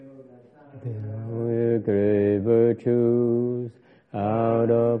great virtues out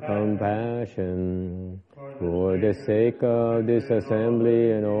of compassion for the sake of this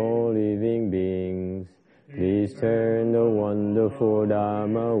assembly and all living beings. Please turn the wonderful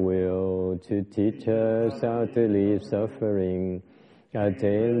Dharma wheel to teach us how to leave suffering,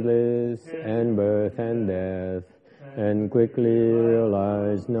 attain bliss and birth and death, and quickly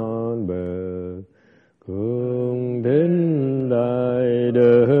realize non-birth. Cung thính đại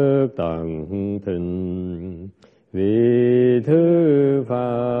đức tặng thịnh, vì thứ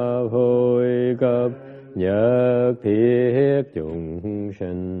pháp hội cấp nhất thiết chúng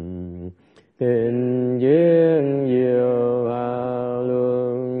sinh. Tình duyên diệu hạ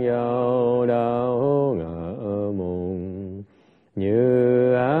luân giao đạo ngã mùng,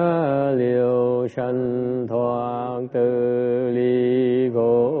 như á liêu sanh thoát tư ly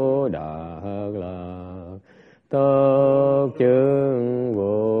khổ đạt lạc, tất chứng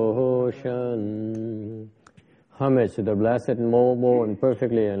vô sanh. Homage to the blessed, noble, and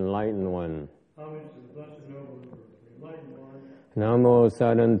perfectly enlightened one. Nam mô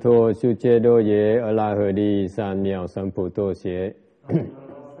Sa Đan Thô Su Che Đô Ye A La Hờ Đi San Miao San Pu Tô Xie.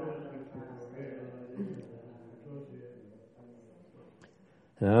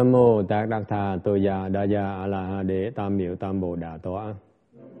 Nam mô Tát Đắc Tha Tô Ya Đa Ya A La Ha Đế Tam Miệu Tam Bồ Đà Tọa.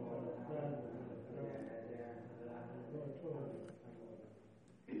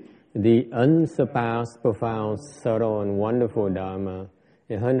 The unsurpassed, profound, subtle, and wonderful Dharma,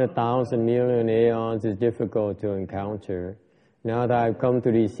 100,000 million aeons is difficult to encounter. Now that I've come to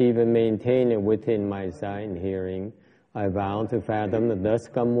receive and maintain it within my sight and hearing, I vow to fathom the thus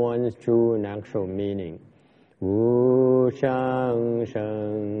come one's true and actual meaning. Wu shang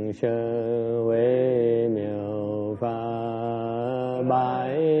sheng shen wei miao fa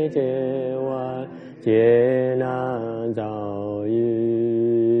bai jie wan jie nan zao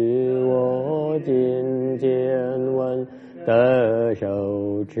yu wo jin jian wen de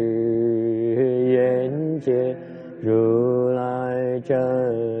shou zhi yan jie ru lai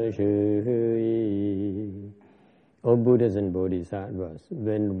zhen shi yi. O Buddhas and Bodhisattvas,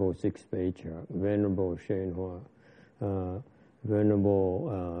 Venerable Sixth Patriarch, Venerable Shenhua,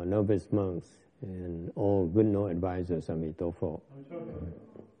 Venerable Novice Monks, and all good no advisors, Amitofo.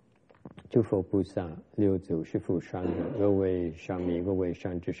 诸佛菩萨、六祖、师父、上人、各位上弥、各位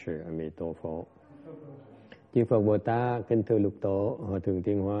善知识，阿弥陀佛。Chư Phật Bồ Tát, kính thưa Lục Tổ, Hòa Thượng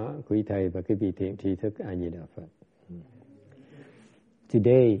Tiên Hóa, quý thầy và quý vị thiện tri thức A Di Đà Phật.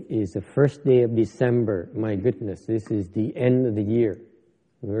 Today is the first day of December. My goodness, this is the end of the year,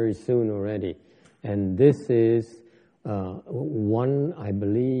 very soon already. And this is I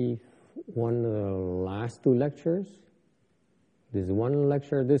believe, one of the last two lectures. There's one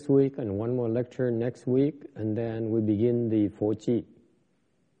lecture this week and one more lecture next week, and then we begin the Phổ Chi.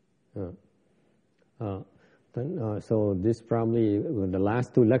 So this probably the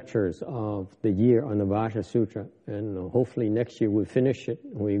last two lectures of the year on the Vajra Sutra, and hopefully next year we finish it.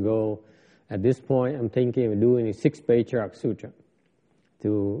 We go, at this point I'm thinking of doing the Sixth Patriarch Sutra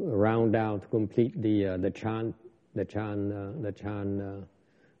to round out, to complete the Chan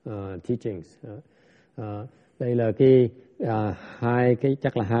teachings. Đây là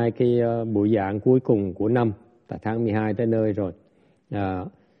chắc là hai cái buổi giảng cuối cùng của năm, tại tháng 12 tới nơi rồi.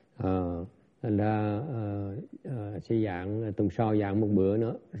 Thành ra sẽ giảng tuần sau giảng một bữa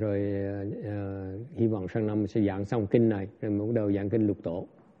nữa, rồi hy vọng sang năm sẽ giảng xong kinh này, rồi mới bắt đầu giảng kinh Lục Tổ.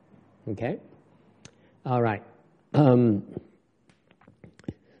 Okay? All right.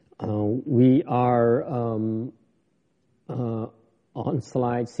 We are on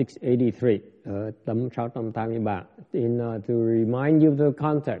slide 683, tấm 683. To remind you of the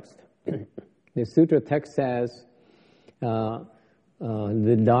context, the sutra text says,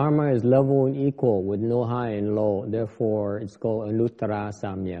 the Dharma is level and equal with no high and low. Therefore, it's called Anuttara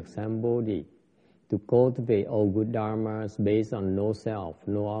Samyak Sambodhi. To cultivate all good Dharmas based on no self,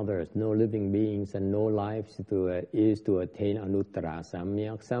 no others, no living beings, and no life is to attain Anuttara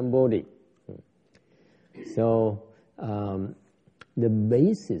Samyak Sambodhi. So, the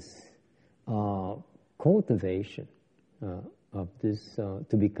basis of cultivation of this,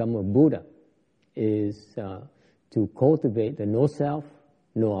 to become a Buddha, is to cultivate the no self,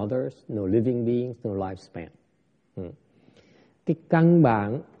 no others, no living beings, no lifespan. Cái căn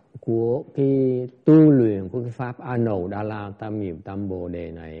bản của cái tu luyện của cái pháp A Nậu Đa La Tam Miệu Tam Bồ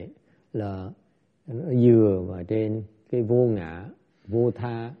Đề này là nó dựa vào trên cái vô ngã, vô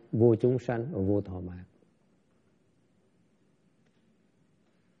tha, vô chúng sanh và vô thọ mạng.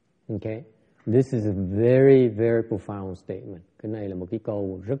 Okay? This is a very, very profound statement. Cái này là một cái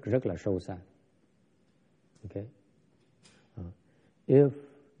câu rất, rất là sâu sắc. Okay? If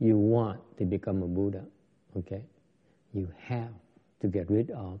you want to become a Buddha, okay, you have to get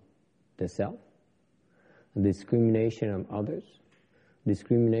rid of the self, discrimination of others,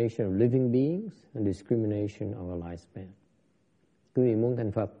 discrimination of living beings, and discrimination of a lifespan. Quý vị muốn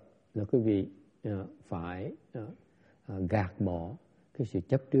thành Phật là quý vị phải gạt bỏ cái sự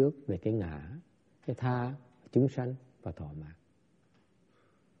chấp trước về cái ngã, cái tha, chúng sanh và thọ mạng.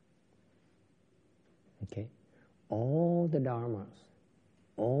 Okay? All the dharmas,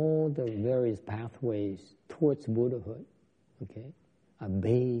 all the various pathways towards Buddhahood, okay, are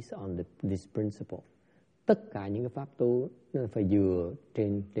based on this principle. Tất cả những cái pháp tu nó phải dựa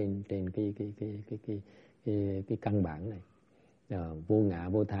trên cái căn bản này. Vô ngã,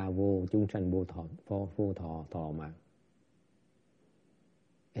 vô tha, vô chúng sanh, vô thọ mạng.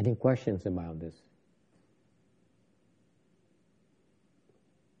 Any questions about this?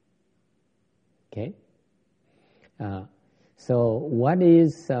 Okay. So what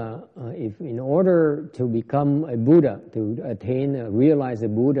is, if in order to become a Buddha, to attain, realize a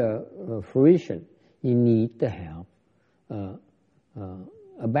Buddha fruition, you need to have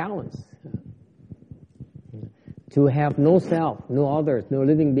a balance. To have no self, no others, no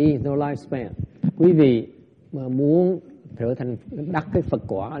living beings, no lifespan. Quý vị mà muốn trở thành đắc cái Phật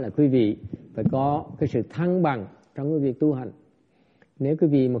quả là quý vị phải có cái sự thăng bằng trong cái việc tu hành. Nếu quý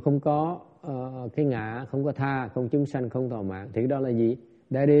vị mà không có cái ngã, không có tha, không chúng sanh, không thọ mạng, thì đó là gì?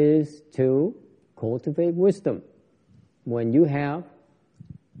 That is to cultivate wisdom. When you have,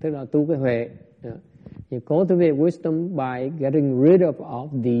 tức là tu cái huệ. You cultivate wisdom by getting rid of all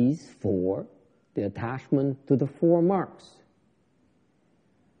these four, the attachment to the four marks.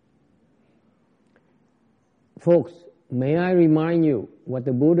 Folks, may I remind you, what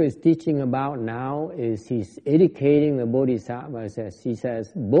the Buddha is teaching about now is he's educating the Bodhisattvas. He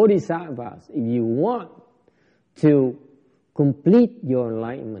says, Bodhisattvas, if you want to complete your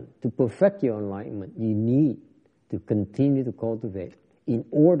enlightenment, to perfect your enlightenment, you need to continue to cultivate in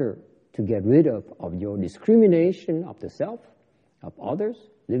order to get rid of your discrimination of the self, of others,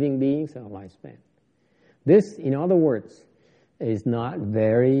 living beings, and lifespan. This, in other words, is not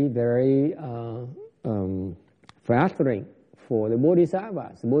very, very flattering for the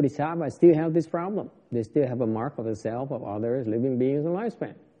Bodhisattvas. The Bodhisattvas still have this problem. They still have a mark of the self, of others, living beings, and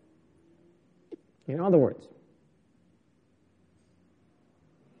lifespan. In other words,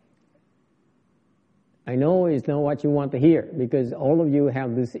 I know it's not what you want to hear, because all of you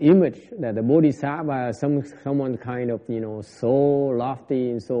have this image that the Bodhisattva is someone kind of, so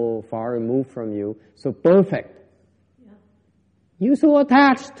lofty and so far removed from you, so perfect. Yeah. You're so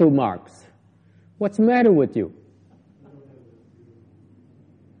attached to marks. What's the matter with you?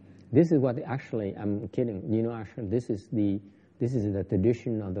 This is what actually, I'm kidding. Actually, this is the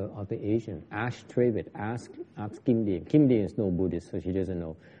tradition of the Asian. Ask Travis, ask Kim Dean. Kim Dean is no Buddhist, so she doesn't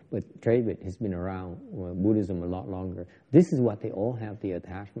know. But Travis has been around Buddhism a lot longer. This is what they all have the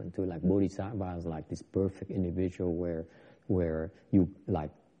attachment to, like Bodhisattva is like this perfect individual where you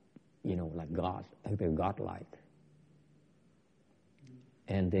like God, like they're godlike.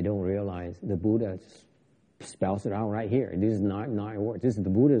 And they don't realize the Buddha spells it out right here. This is not words. This is the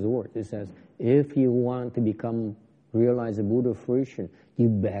Buddha's word. It says, if you want to realize the Buddha fruition, you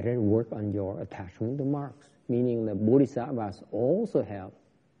better work on your attachment to marks. Meaning the Bodhisattvas also have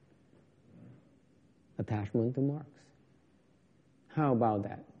attachment to marks. How about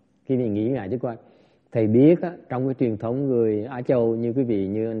that? Quý vị nghĩ lại chứ coi. Thầy biết á, trong cái truyền thống người Á Châu như quý vị,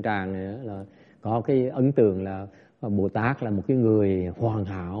 như anh Tràng này, là có cái ấn tượng là Bồ Tát là một cái người hoàn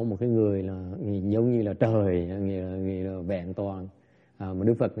hảo, một cái người là giống như là trời, người là vẹn toàn. Mà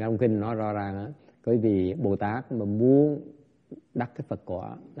Đức Phật trong kinh nói rõ ràng á, bởi vì Bồ Tát mà muốn đắc cái Phật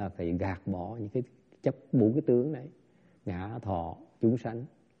quả là phải gạt bỏ những cái chấp bốn cái tướng này: ngã, thọ, chúng sanh,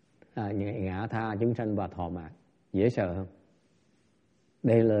 ngã, tha, chúng sanh và thọ mạng. Dễ sợ không?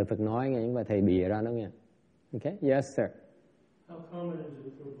 Đây là lời Phật nói nghe, nhưng mà thầy bịa ra đó nghe. Okay, yes sir. How common is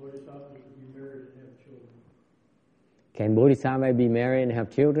it for bodhisattvas to be married and have children? Can bodhisattvas be married and have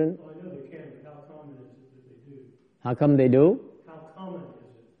children? Well, I know they can, but how common is it that they do? How come they do? How common is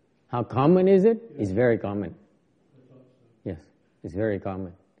it? How common is it? Yeah. It's very common. I thought so. Yes, it's very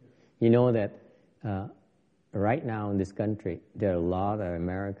common. You know that right now in this country, there are a lot of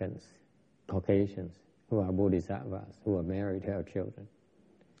Americans, Caucasians, who are bodhisattvas, who are married, have children,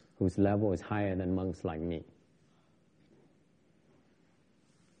 whose level is higher than monks like me.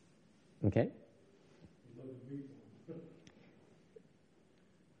 Okay?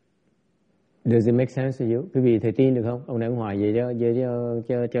 Does it make sense to you? Quý vị thầy tin được không? Ông nói hoài vậy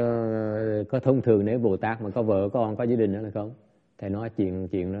cho có thông thường nếu Bồ Tát mà có vợ, có con, có gia đình đó là không? Thầy nói chuyện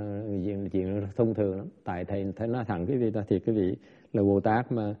nó thông thường lắm. Tại thầy nói thẳng quý vị ta thiệt, quý vị là Bồ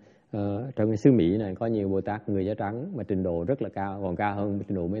Tát mà trong cái xứ Mỹ này có nhiều Bồ Tát người da trắng mà trình độ rất là cao, còn cao hơn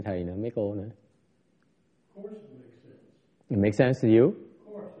trình độ mấy thầy nữa, mấy cô nữa. It makes sense to you?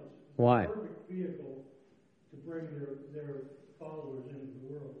 Why?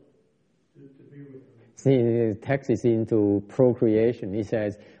 See, the text is into procreation. He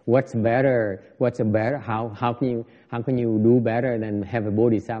says, "What's better? How can you do better than have a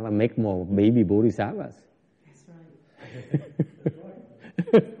bodhisattva make more baby bodhisattvas?" That's right.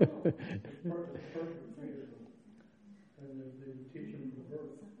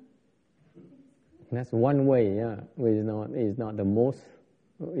 That's one way, yeah. It's not the most.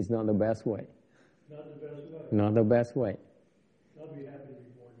 It's not the best way. Not the best way. Not the best way. I'll be happy to be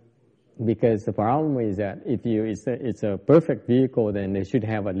born in. Because the problem is that if it's a perfect vehicle, then they should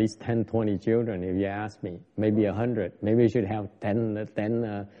have at least 10, 20 children. If you ask me, maybe 100. Maybe you should have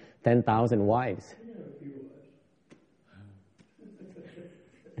 10,000 wives.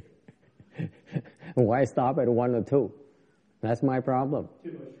 Why stop at 1 or 2? That's my problem.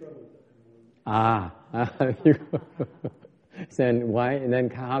 Too much trouble. Then why? And then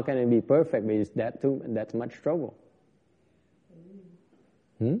how can it be perfect? Because that's much trouble.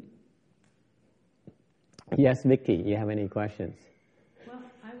 Yes, Vicky, you have any questions? Well,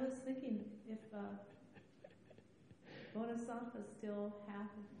 I was thinking if bodhisattvas still have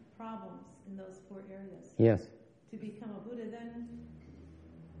problems in those 4 areas. Yes. To become a Buddha, then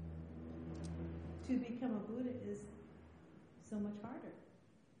to become a Buddha is so much harder.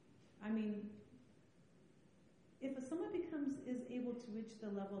 I mean, if someone is able to reach the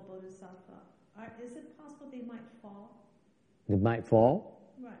level of bodhisattva, is it possible they might fall? They might fall?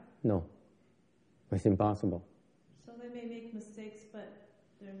 Right. No. It's impossible. So they may make mistakes, but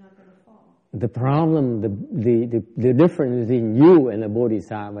they're not going to fall. The problem, the difference between you and the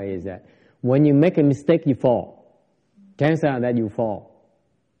bodhisattva is that when you make a mistake, you fall. Chances are that you fall.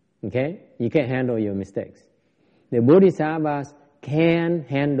 Okay? You can't handle your mistakes. The bodhisattvas can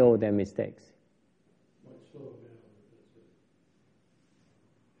handle their mistakes.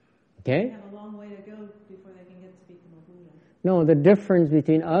 Okay? They have a long way to go before they can get to become a Buddha. No, the difference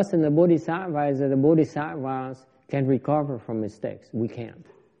between us and the bodhisattvas is that the bodhisattvas can recover from mistakes. We can't.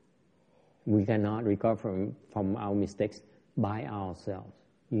 We cannot recover from our mistakes by ourselves.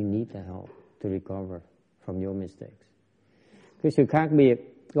 You need the help to recover from your mistakes. Cái sự khác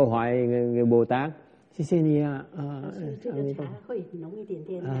biệt, câu hỏi người Bồ Tát.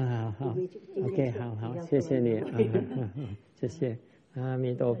 OK, 好，谢谢你，谢謝。阿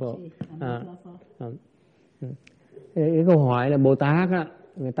彌陀佛。Cái câu hỏi là Bồ Tát á,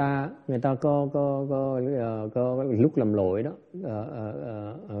 người ta có lúc làm lỗi đó.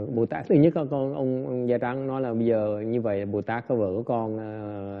 Bồ Tát thứ nhất ông Da Trắng nói là bây giờ như vậy Bồ Tát có vợ có con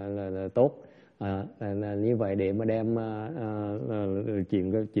là tốt, là như vậy để mà đem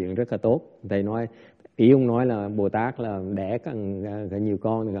chuyện rất là tốt. Thầy nói ý ông nói là Bồ Tát là đẻ càng nhiều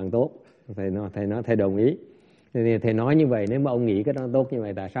con thì càng tốt. Thầy nói thầy đồng ý. Thì thầy nói như vậy, nếu mà ông nghĩ cái đó tốt như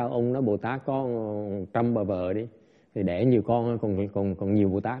vậy, tại sao ông nói Bồ Tát có 100 bà vợ đi, thì đẻ nhiều con còn nhiều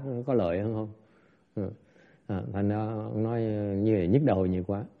Bồ Tát có lợi hơn không? Thành ra ông nói như vậy nhức đầu nhiều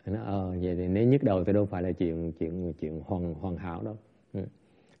quá. Vậy thì nếu nhức đầu thì đâu phải là chuyện hoàn hảo đâu.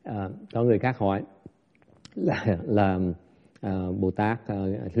 Có người khác hỏi là Bồ Tát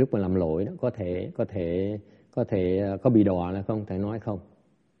lúc mà làm lỗi đó có thể có bị đọa là không? Thầy nói không.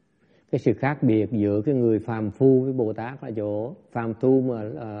 Cái sự khác biệt giữa cái người phàm phu với Bồ Tát là chỗ phàm phu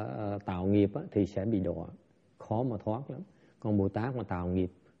mà tạo nghiệp á, thì sẽ bị đọa, khó mà thoát lắm. Còn Bồ Tát mà tạo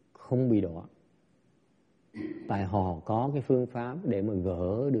nghiệp không bị đọa, tại họ có cái phương pháp để mà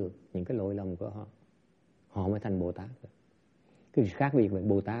gỡ được những cái lỗi lầm của họ mới thành Bồ Tát được. Cái sự khác biệt với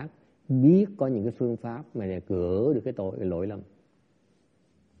Bồ Tát biết có những cái phương pháp mà để gỡ được cái lỗi lầm,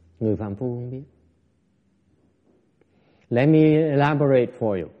 người phàm phu không biết. Let me elaborate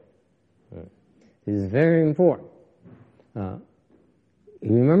for you. This is very important.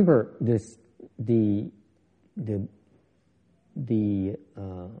 Remember this: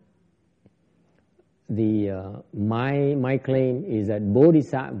 my claim is that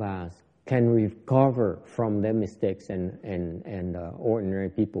bodhisattvas can recover from their mistakes, and ordinary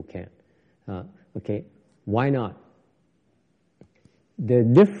people can't. Okay, why not? The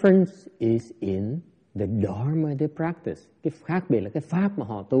difference is in the dharma they practice. Cái khác biệt là cái pháp mà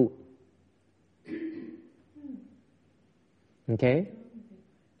họ tu. Okay?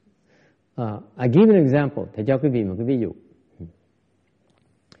 I give an example. Thầy cho quý vị một cái ví dụ.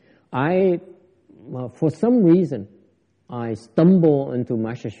 For some reason, I stumble into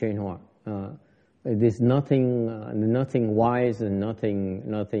Master Shenhua. There's nothing wise and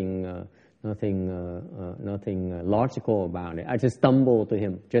nothing nothing logical about it. I just stumbled to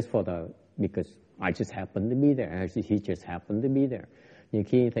him because I just happened to be there. He just happened to be there. Nhưng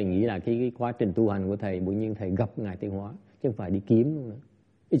khi thầy nghĩ là cái quá trình tu hành của thầy, bỗng nhiên thầy gặp Ngài Tiến Hóa, chứ không phải đi kiếm luôn nữa.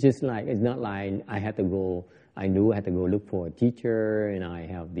 It's not like I had to go. I knew I had to go look for a teacher, and I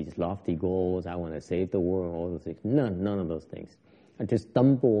have these lofty goals. I want to save the world, all those things. None of those things. I just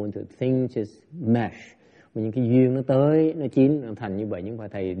stumble into things, just mesh. Những cái duyên nó tới, nó chín, nó thành như vậy. Nhưng mà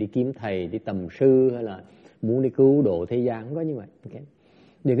thầy đi kiếm thầy, đi tầm sư hay là muốn đi cứu độ thế gian, không có như vậy. Okay?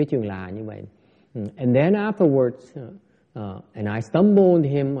 Đi cái trường là như vậy. And then afterwards, and I stumbled on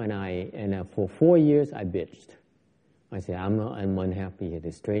him, and for 4 years I bitched. I said, I'm unhappy.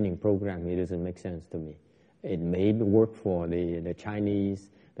 This training program, it doesn't make sense to me. It may work for the Chinese,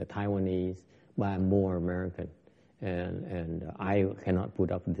 the Taiwanese, but I'm more American, and I cannot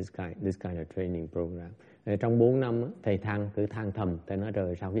put up with this kind of training program. Trong 4 năm thầy cứ than thầm, thầy nói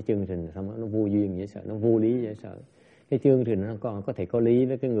trời sao cái chương trình sao nó vô duyên dễ sợ, nó vô lý dễ sợ. Cái chương trình nó có thể có lý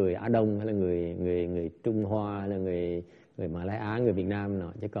với cái người Á Đông hay là người Trung Hoa hay là người Malay Á, người Việt Nam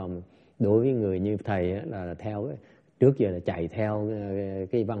nọ, chứ còn đối với người như thầy là theo trước giờ là chạy theo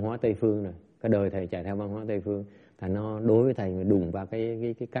cái văn hóa Tây phương này, cái đời thầy chạy theo văn hóa Tây phương, thành nó đối với thầy đụng vào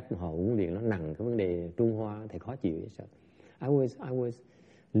cái cách mà họ huấn luyện nó nặng cái vấn đề Trung Hoa, thầy khó chịu vậy. I was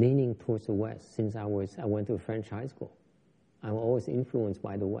leaning towards the West since I went to a French high school. I was always influenced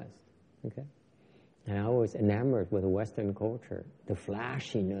by the West. Okay, and I was enamored with the Western culture, the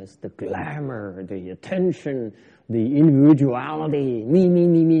flashiness, the glamour, the attention, the individuality.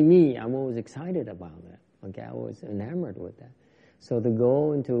 Me. I'm always excited about that. Okay, I was enamored with that. So to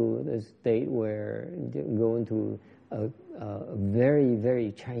go into the state go into a very,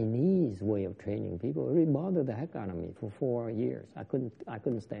 very Chinese way of training people, it really bothered the heck out of me for 4 years. I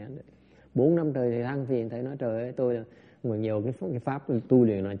couldn't stand it. 4 năm trời thì than phiền, thầy nói trời ơi, tôi mà nhiều cái pháp tu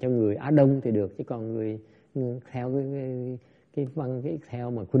luyện là cho người Á Đông thì được, chứ còn người theo cái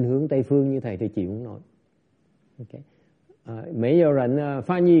theo mà khuynh hướng Tây phương như thầy thì chịu không nổi. Okay. 没有人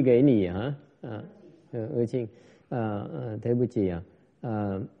翻译给你啊？而且对不起啊，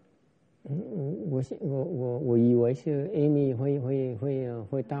我以为是 Amy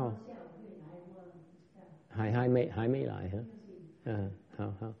会到，还没来哈，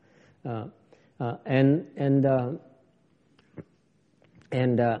好and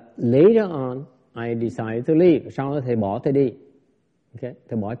later on I decided to leave. Sau đó thầy bỏ thầy đi, okay,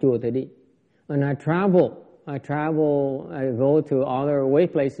 thầy bỏ chùa thầy đi, and I travel, I go to other way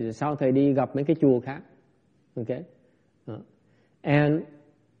places. Sau thầy đi gặp mấy cái chùa khác. Okay, and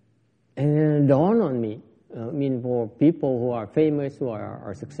then it dawned on me. I mean, for people who are famous, who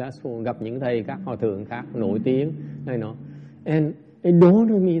are successful, gặp những thầy các hòa thượng khác nổi tiếng, này nọ, and it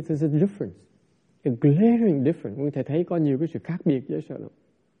dawned on me there's a difference, a glaring difference. Thầy thấy có nhiều cái sự khác biệt dễ sợ lắm.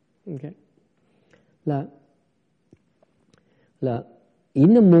 Okay, là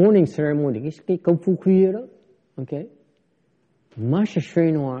in the morning ceremony, cái công phu khuya đó, okay, Master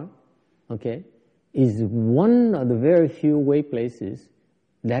Sri Noa, okay, is one of the very few way places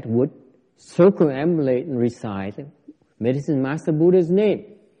that would circumambulate and recite Medicine Master Buddha's name.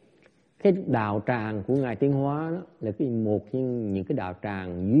 Cái đạo tràng của Ngài Tiến Hóa đó là một trong những cái đạo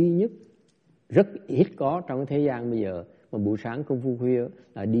tràng duy nhất, rất ít có trong thế gian bây giờ, mà buổi sáng công phu khuya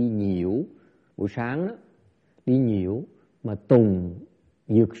là đi nhiễu, buổi sáng đó, đi nhiễu mà tùng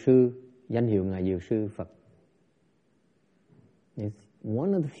Dược Sư, danh hiệu Ngài Dược Sư Phật. It's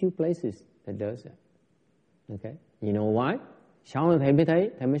one of the few places that does that. Okay, you know why? Sao thầy mới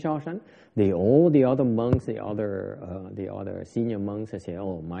thấy, thầy mới so sánh. All the other monks, the other senior monks, they say,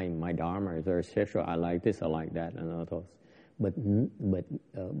 oh, my dharma is very special. I like this, I like that, and all those. But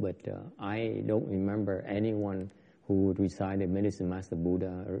I don't remember anyone who would recite the Medicine Master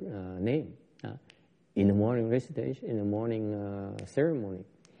Buddha name in the morning recitation, in the morning ceremony.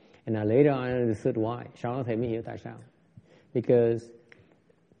 And later I understood why. Sau thầy mới hiểu tại sao. Because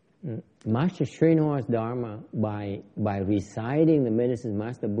Master Sri Noa's Dharma, by reciting the Medicine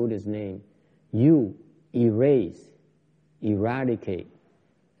Master Buddha's name, you eradicate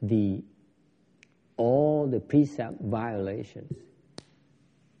all the precept violations.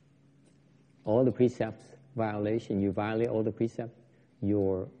 All the precepts violation, you violate all the precepts,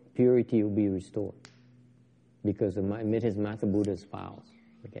 your purity will be restored. Because of Medicine Master Buddha's vows.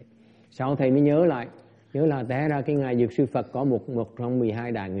 Okay. Sau thầy mới nhớ là té ra cái Ngài Dược Sư Phật có một trong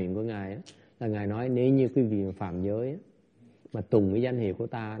 12 đại nguyện của Ngài đó, là Ngài nói nếu như quý vị phạm giới mà tùng cái danh hiệu của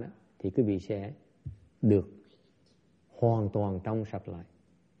ta đó, thì quý vị sẽ được hoàn toàn trong sạch lại.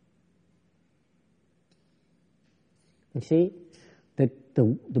 You see,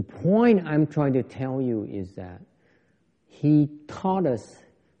 the point I'm trying to tell you is that he taught us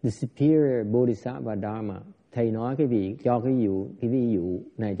the superior Bodhisattva Dharma. Thầy nói cho cái ví dụ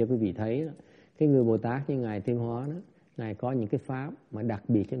này cho quý vị thấy đó. Cái người Bồ Tát như Ngài Tuyên Hóa đó, Ngài có những cái pháp mà đặc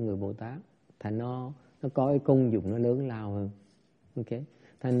biệt cho người Bồ Tát, thành nó có cái công dụng nó lớn lao hơn. Okay?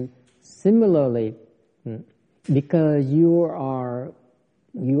 Thành similarly, because you are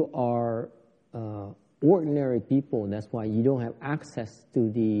ordinary people, that's why you don't have access to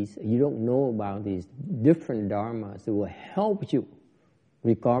these, you don't know about these different dharmas that will help you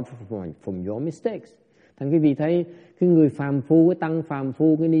recover from your mistakes. Thành quý vị thấy cái người phàm phu, cái tăng phàm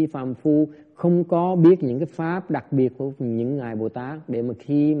phu, cái ni phàm phu không có biết những cái pháp đặc biệt của những ngài Bồ Tát để mà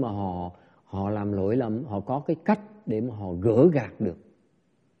khi mà họ làm lỗi lầm, họ có cái cách để mà họ gỡ gạc được.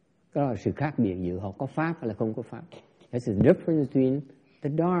 Đó là sự khác biệt giữa họ có pháp hay là không có pháp. There's a difference between the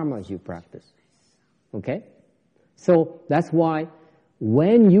dharmas you practice. Okay? So that's why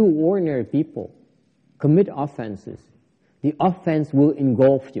when you ordinary people commit offenses, the offense will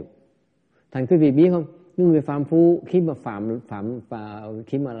engulf you. Thành quý vị biết không? Những người phàm phu khi mà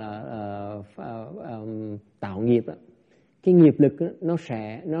khi mà tạo nghiệp đó, cái nghiệp lực đó,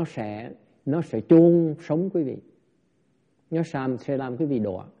 nó sẽ chôn sống quý vị. Nó sẽ làm quý vị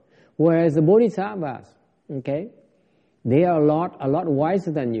đọa. Whereas the Bodhisattvas, okay, they are a lot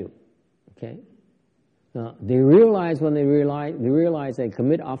wiser than you. Okay? They realize when they realize they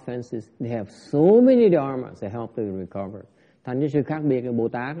commit offenses, they have so many dharmas that help them recover. Thành cái sự khác biệt của Bồ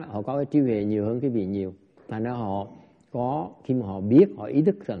Tát, họ có cái trí huệ nhiều hơn cái vị nhiều. Thành ra họ có, khi mà họ biết, họ ý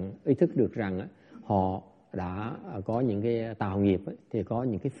thức được rằng họ đã có những cái tạo nghiệp ấy, thì có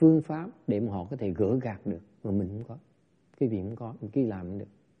những cái phương pháp để mà họ có thể gỡ gạc được, mà mình không có, cái vị không có, mình cứ làm không được.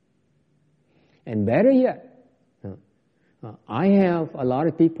 And better yet, I have a lot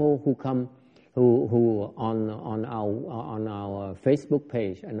of people who come, who on our Facebook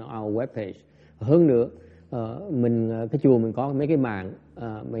page and our web page. Hơn nữa, cái chùa mình có mấy cái mạng,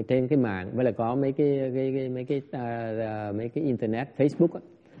 trên cái mạng, với là có mấy cái internet, Facebook á.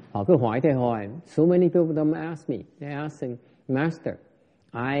 Họ cứ hỏi thầy hỏi. So many people don't ask me. They're asking, Master,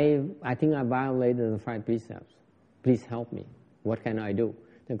 I think I violated the 5 precepts. Please help me. What can I do?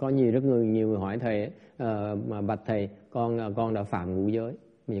 Thì có nhiều người hỏi thầy, mà bạch thầy, con đã phạm ngũ giới.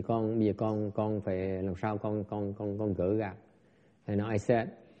 Bây giờ con phải làm sao con gỡ gạc. And I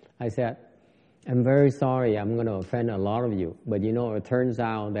said, I'm very sorry, I'm going to offend a lot of you, but you know, it turns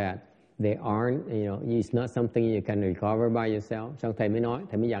out that they aren't, it's not something you can recover by yourself. Xong thầy mới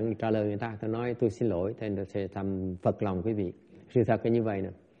dặn trả lời người ta, thầy nói tôi xin lỗi, thầy sẽ thầm phật lòng quý vị. Sự thật là như vậy nè.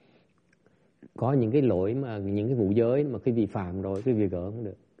 Có những cái lỗi mà, những cái vụ giới mà quý vị phạm rồi, quý vị gỡ không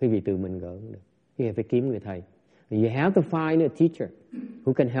được. Quý vị tự mình gỡ không được. Quý vị phải kiếm người thầy. You have to find a teacher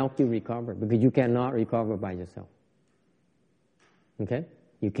who can help you recover, because you cannot recover by yourself. Okay?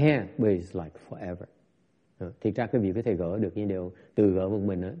 You can't, but it's like forever. Thì ra cái việc có thể gỡ được những điều từ gỡ một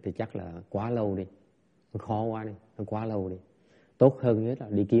mình đó, thì chắc là quá lâu đi. Nó khó quá đi, nó quá lâu đi. Tốt hơn hết là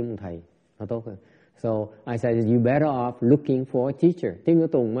đi kiếm một thầy, nó tốt hơn. So I said, you better off looking for a teacher. Tiếng ngữ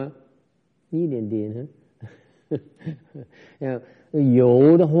Tùng mà, như điền hả?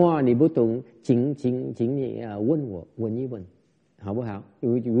 Dụ đó hoa thì bố Tùng chính你问一问。好不好？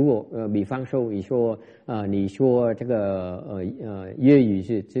如果比方说你说这个粤语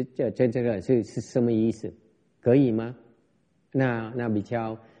是这个是什么意思？可以吗？那比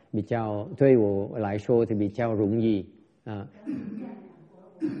较对我来说就比较容易啊。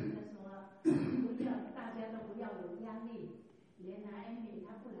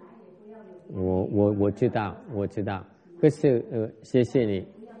我知道，可是谢谢你，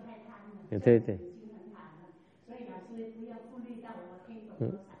对。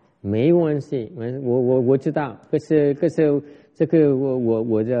没关系，我知道，可是这个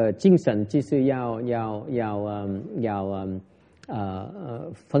我的精神就是要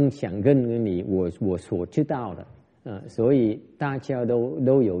分享跟你我所知道的，所以大家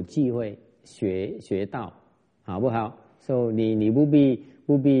都有机会学到，好不好？所以你不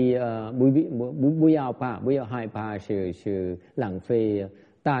要怕，不要害怕是浪费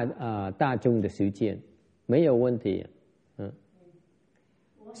大众的时间，没有问题。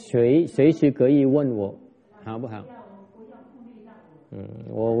随时可以问我，好不好？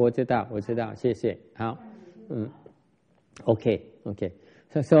我知道，谢谢。好，Okay.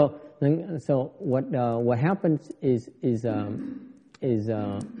 So what happens is in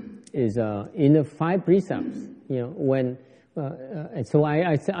the 5 precepts, when so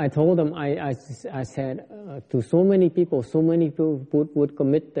I told them, I said to so many people would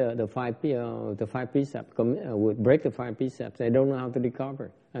commit the 5 precepts, would break the 5 precepts. They don't know how to recover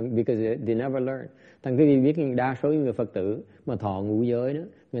because they never learn. Thành cái việc biết đa số người Phật tử mà thọ ngũ giới đó,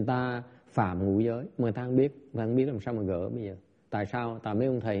 người ta phạm ngũ giới mà người ta không biết làm sao mà gỡ bây giờ. Tại sao mấy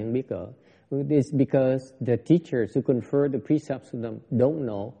ông thầy không biết gỡ? It's because the teachers who confer the precepts to them don't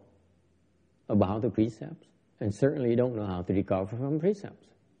know about the precepts and certainly don't know how to recover from precepts.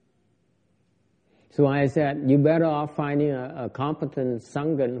 So I said, you better off finding a competent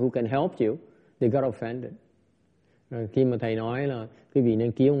Sangha who can help you. They got offended. Rồi khi mà thầy nói là quý vị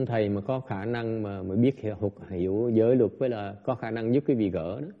nên kiếm ông thầy mà có khả năng mà biết hiểu giới luật với là có khả năng giúp quý vị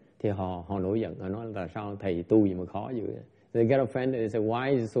gỡ đó, thì họ nổi giận, họ nói là sao thầy tu gì mà khó dữ. They get offended. They say,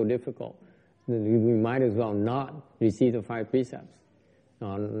 why is it so difficult? We might as well not receive the 5 precepts.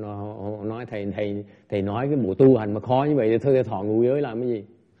 Họ nói thầy nói cái bộ tu hành mà khó như vậy thì thôi thọ ngũ giới làm cái gì?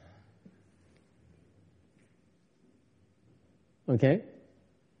 Okay?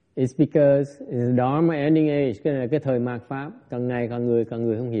 It's because it's Dharma ending age. Cái này là cái thời mạt pháp. Càng ngày càng người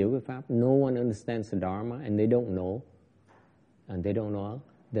không hiểu cái pháp. No one understands the Dharma and they don't know. And they don't know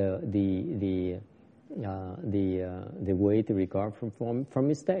the way to recover from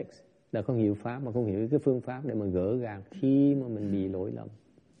mistakes. Đã không hiểu pháp mà không hiểu cái phương pháp để mà gỡ gạc khi mà mình bị lỗi lầm.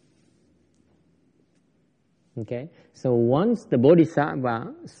 Okay, so once the bodhisattva,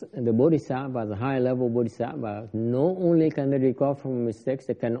 the high level bodhisattva, not only can they recover from mistakes,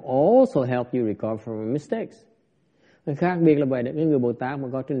 they can also help you recover from mistakes. Cái khác biệt là vậy đấy, những người Bồ Tát mà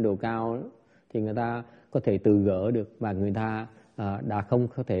có trình độ cao thì người ta có thể tự gỡ được, và người ta đã không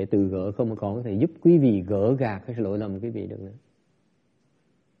có thể tự gỡ, không còn có thể giúp quý vị gỡ gạc cái lỗi lầm của quý vị được nữa.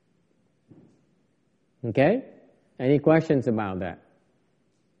 Okay, any questions about that?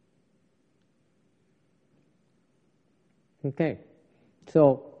 Okay,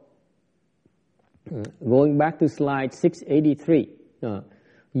 so going back to slide 683,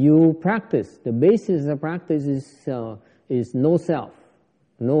 you practice. The basis of practice is no self,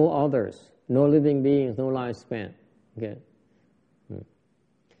 no others, no living beings, no lifespan. Okay.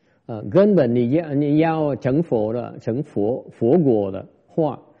 根本你要成佛果的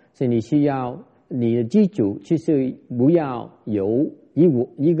话，是你需要你的基础就是不要有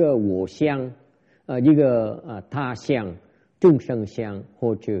一个我相，一个他相。众生相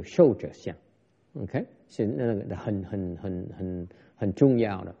或者受者相 ，OK， 是那个很重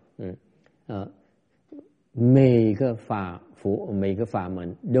要的，每个法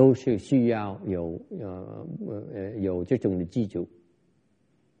门都是需要有这种的基础，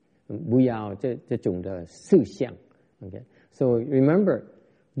不要这种的思想 ，OK。So remember,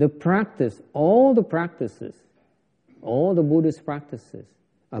 all the Buddhist practices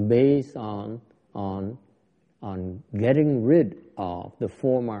are based on getting rid of the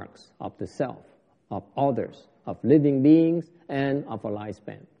 4 marks of the self, of others, of living beings, and of a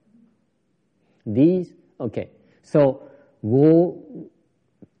lifespan. Okay, so go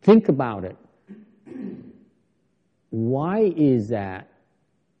think about it. Why is that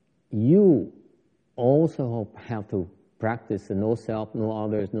you also have to practice the no self, no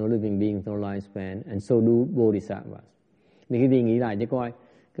others, no living beings, no lifespan, and so do bodhisattvas? Thì quý vị nghĩ lại cho coi,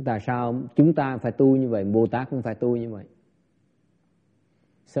 tại sao chúng ta phải tu như vậy, Bồ Tát cũng phải tu như vậy?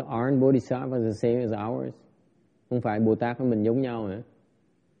 So aren't bodhisattvas the same as ours? Không phải Bồ Tát với mình giống nhau hả?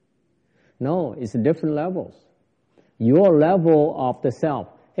 No, it's different levels. Your level of the self.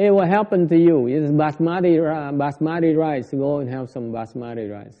 Hey, what happened to you? It's basmati rice. Go and have some basmati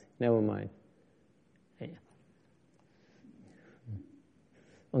rice. Never mind.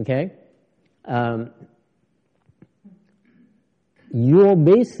 Okay? Your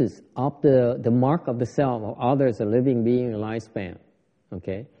basis of the mark of the self or others, a living being, a lifespan,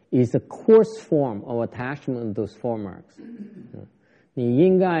 okay, is a coarse form of attachment to those 4 marks. 你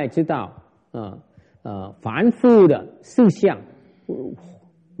应该知道，凡夫的思想，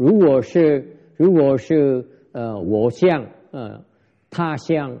如果是我相、他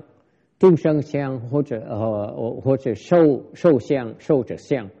相、众生相或者受相、受者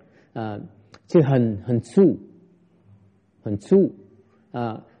相，是很粗。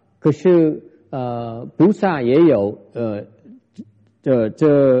可是菩萨也有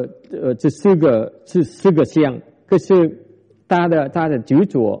这四个相，可是他的执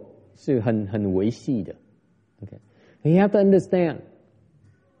着是很维系的。Okay, you have to understand.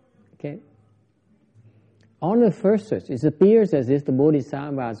 Okay, on the first surface, it appears as if the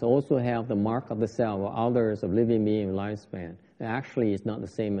bodhisattvas also have the mark of the self or others of living being lifespan. Actually, it's not the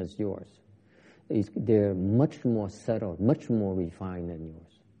same as yours. They're much more subtle, much more refined than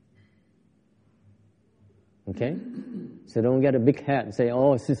yours. Okay? So don't get a big head and say,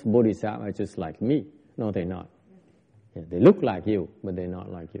 oh, this bodhisattva is just like me. No, they're not. Yeah, they look like you, but they're not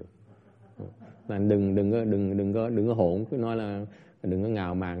like you. Đừng có hỗn, cứ nói là đừng có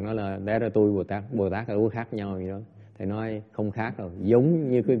ngạo mạn nói là té ra tôi Bồ Tát là khác nhau gì đó. Thầy nói không khác đâu, giống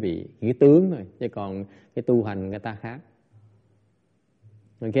như quý vị, cái tướng thôi, chứ còn cái tu hành người ta khác.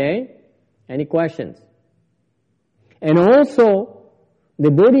 Okay? Any questions? And also, the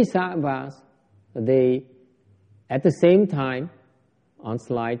Bodhisattvas, they, at the same time, on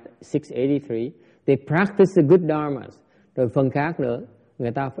slide 683, they practice the good dharmas. Rồi phần khác nữa,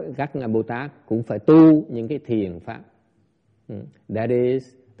 các ngài Bồ Tát cũng phải tu những cái thiền pháp. That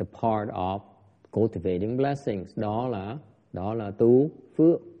is the part of cultivating blessings. Đó là tu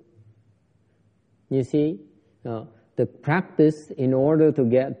phước. You see, the practice in order to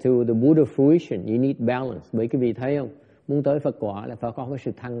get to the Buddha fruition, you need balance. Bởi quý vị thấy không? Muốn tới Phật quả là phải có cái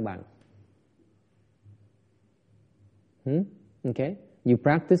sự thăng bằng. Okay? You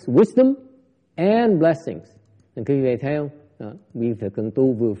practice wisdom and blessings. Nên quý vị thấy không? Quý vị phải cần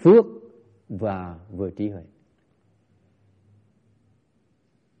tu vừa phước và vừa trí huệ.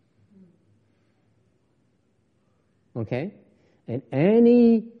 Okay? At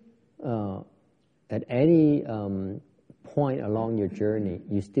any point along your journey,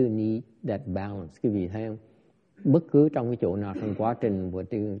 you still need that balance. Quý vị thấy không? Bất cứ trong cái chỗ nào trong quá trình của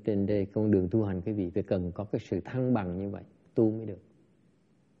trên đây con đường tu hành, quý vị phải cần có cái sự thăng bằng như vậy, tu mới được.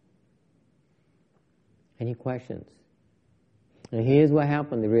 Any questions? And here's what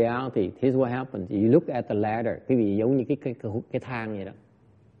happened, the reality. Here's what happens. You look at the ladder. Quý vị giống như cái thang vậy đó.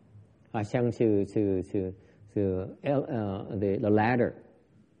 The ladder.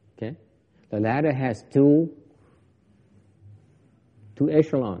 Okay? The ladder has two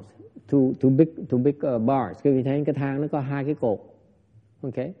echelons, two big bars. Quý vị thấy cái thang nó có hai cái cột.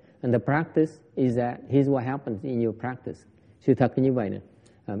 Okay? And the practice is that here's what happens in your practice. Sự thật là như vậy nè.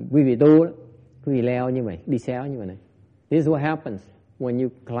 Quý vị tu đó, quý vị leo như vậy, đi xéo như vậy này. This is what happens when you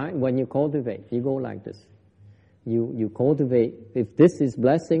climb, when you cultivate. You go like this. You cultivate. If this is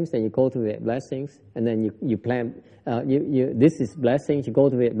blessings, then you cultivate blessings, and then you plant. This is blessings. You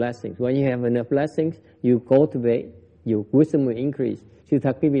cultivate blessings. When you have enough blessings, you cultivate. Your wisdom will increase. Sự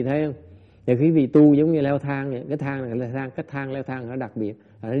thật quý vị thấy không? Thì quý vị tu giống như leo thang vậy. Cái thang leo thang nó đặc biệt,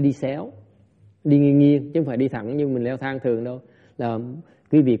 nó đi xéo, đi nghiêng chứ không phải đi thẳng như mình leo thang thường đâu. Là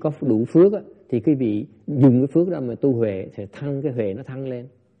quý vị có đủ phước á, thì quý vị dùng cái phước đó mà tu huệ, thì thăng cái huệ nó thăng lên.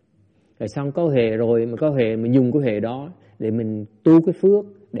 Rồi xong có huệ rồi, mà có huệ mình dùng cái huệ đó để mình tu cái phước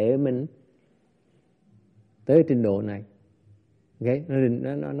để mình tới trình độ này. Okay?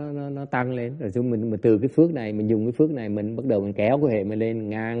 Nó tăng lên. Rồi xong mình từ cái phước này, mình dùng cái phước này, mình bắt đầu mình kéo cái huệ mình lên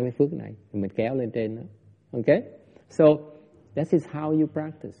ngang cái phước này, mình kéo lên trên đó. Okay? So that is how you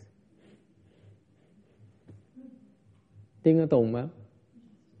practice. Tiếng ở Tùng mà.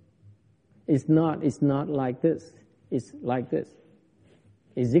 It's not like this. It's like this.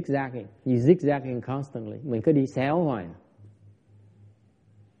 It's zigzagging. You zigzagging constantly. Mình cứ đi xéo hoài.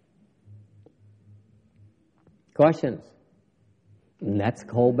 Questions? That's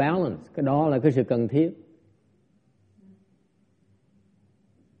called balance. Cái đó là cái sự cần thiết.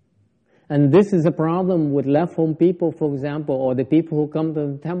 And this is a problem with left-home people, for example, or the people who come to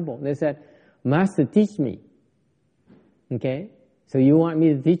the temple. They said, Master, teach me. Okay? So you want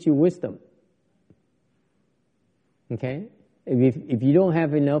me to teach you wisdom. Okay? If you don't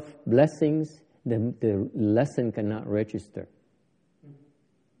have enough blessings, the lesson cannot register.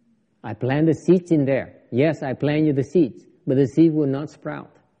 I plant the seeds in there. Yes, I plant you the seeds, but the seed will not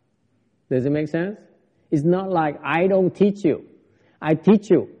sprout. Does it make sense? It's not like I don't teach you. I teach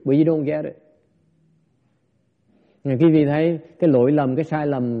you, but you don't get it. Quý vị thấy cái lỗi lầm, cái sai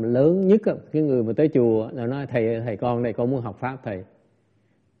lầm lớn nhất, cái người mà tới chùa là nói thầy con này con muốn học pháp thầy.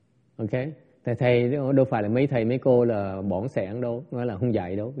 Okay? Thầy đâu phải là mấy thầy mấy cô là bỏn sẻn đâu, nói là không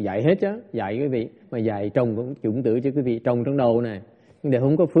dạy đâu, dạy hết chứ, dạy quý vị, mà dạy trồng cũng chủng tử chứ quý vị, trồng trong đầu này, nhưng để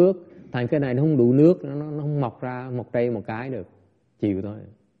không có phước, thành cái này nó không đủ nước, nó không mọc ra một cây một cái được, chịu thôi.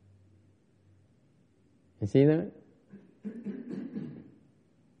 You see that?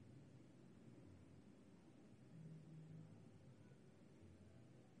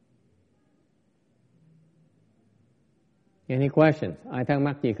 Any questions? Ai thắc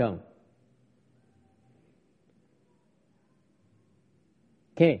mắc gì không?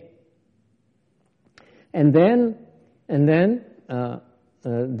 Okay. And then the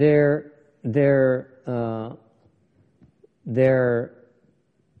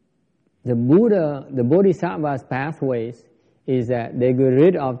Bodhisattva's pathways is that they get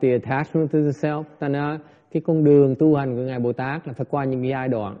rid of the attachment to the self. Ta nói cái con đường tu hành của ngài Bồ Tát là phải qua những giai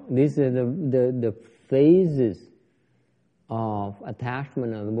đoạn. These are the phases of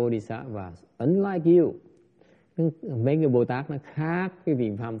attachment of the Bodhisattvas. Unlike you. Mấy người Bồ Tát nó khác cái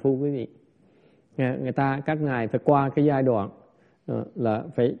vị phàm phu quý vị. Các ngài phải qua cái giai đoạn là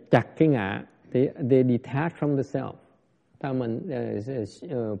phải chặt cái ngã, they detach from the self. Ta mình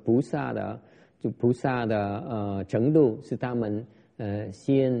菩萨的程度是他们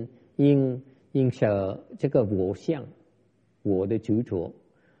先因舍这个我相，我的执着，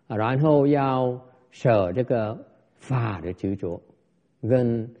然后要舍这个法的执着，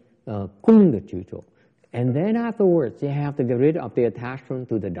跟空的执着。And then afterwards, you have to get rid of the attachment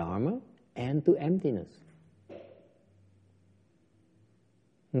to the Dharma and to emptiness.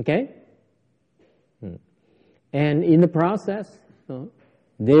 Okay? And in the process,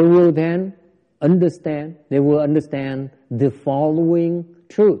 they will then understand the following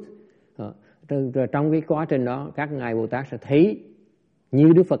truth. Trong cái quá trình đó, các ngài Bồ Tát sẽ thấy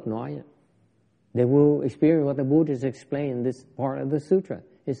như Đức Phật nói. They will experience what the Buddha has explained in this part of the sutra.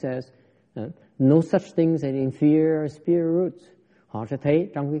 It says, no such things as inferior spirit roots. Họ sẽ thấy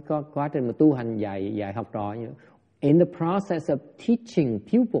trong cái quá trình mà tu hành dạy học trò, in the process of teaching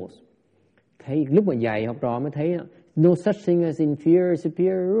pupils, thấy lúc mà dạy học trò mới thấy no such thing as inferior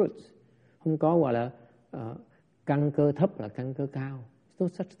superior roots. Không có gọi là căn cơ thấp là căn cơ cao. No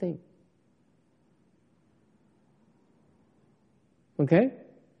such thing. Okay?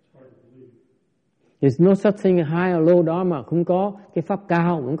 There's no such thing as high or low dharma. Không có cái pháp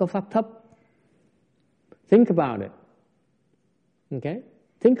cao, không có pháp thấp. Think about it. Okay?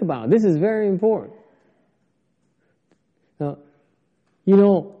 Think about it. This is very important. You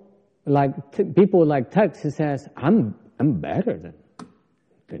know, like people like Tex, he says, I'm better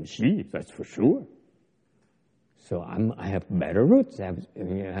than she, that's for sure. So I have better roots. I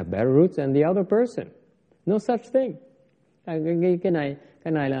have better roots than the other person. No such thing. Cái này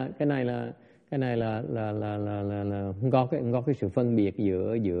là không có cái sự phân biệt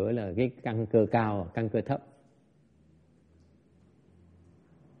giữa là cái căn cơ cao và căn cơ thấp.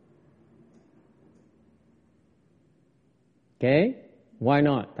 Okay? Why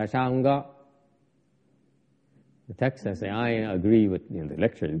not? Tại sao không có? The text says, I agree with the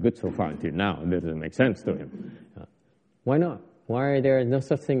lecture is good so far until now. It doesn't make sense to him. Why not? Why are there no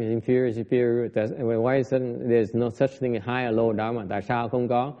such thing as inferior, superior? Why is there's no such thing as high or low dharma? Tại sao không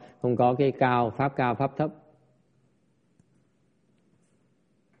có cái cao, pháp thấp?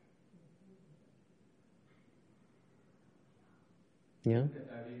 Yeah.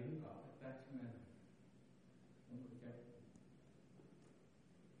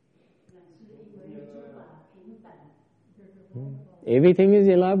 Everything is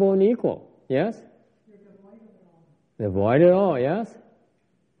reliable and equal. Yes? Devoid of all, yes?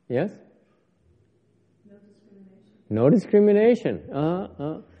 Yes? No discrimination.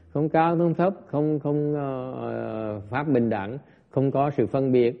 Không cao, không thấp, không pháp bình đẳng, không có sự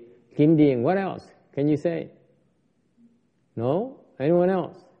phân biệt. Kim điền, what else? Can you say? No? Anyone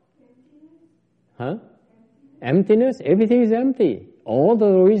else? Huh? Emptiness? Everything is empty. All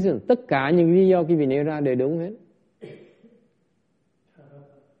the reasons, tất cả những lý do quý vị nêu ra đều đúng hết.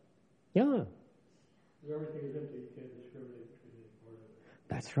 Yeah. Everything is empty. You can't discriminate between any part of it.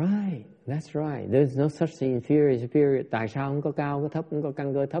 That's right. That's right. There's no such thing inferior, superior. Tại sao không có cao, có thấp, không có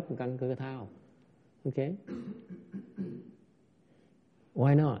căn cơ thấp, căn cơ cao? Okay.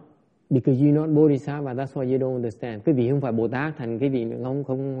 Why not? Because you're not Bodhisattva. That's why you don't understand. Quý vị không phải Bồ Tát, thành quý vị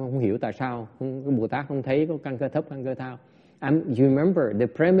không hiểu tại sao. Bồ Tát không thấy có căn cơ thấp, căn cơ cao. You remember the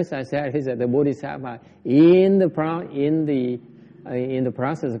premise I said is that the Bodhisattva in the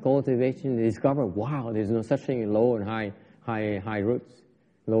process of cultivation, they discover, wow, there's no such thing as low and high roots,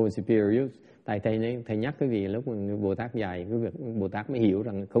 low and superior roots. Tại thầy nhắc quý vị lúc mà Bồ Tát dạy, Bồ Tát mới hiểu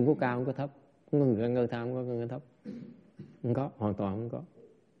rằng không có cao, không có thấp, không có căn cơ cao, không có căn cơ thấp, không có, hoàn toàn không có.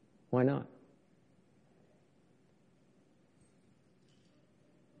 Why not?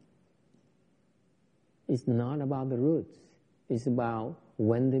 It's not about the roots. It's about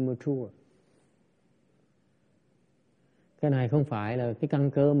when they mature. Cái này không phải là cái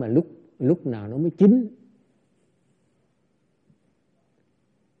căn cơ mà lúc nào nó mới chín.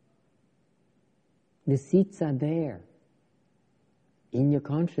 The seeds are there. In your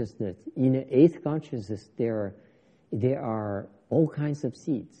consciousness, in your eighth consciousness, there are all kinds of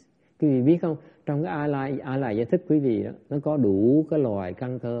seeds. Quý vị biết không, trong cái A lại giải thích quý vị đó, nó có đủ cái loài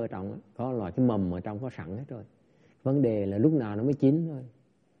căn cơ ở trong đó, có loài cái mầm ở trong có sẵn hết rồi. Vấn đề là lúc nào nó mới chín thôi.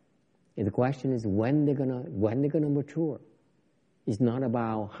 And the question is when they're gonna mature. It's not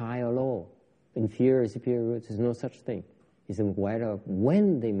about high or low, inferior, superior roots. There's no such thing. It's a matter of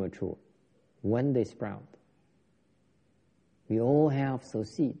when they mature, when they sprout. We all have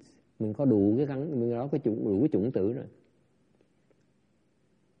those seeds. Mình có đủ cái mình có đủ cái chủng tử rồi.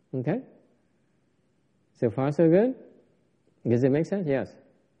 Okay? So far so good? Does it make sense? Yes.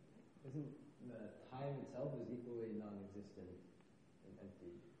 Isn't the time itself is equally non-existent and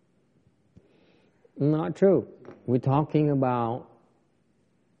empty? Not true. We're talking about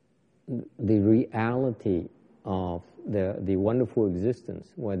the reality of the wonderful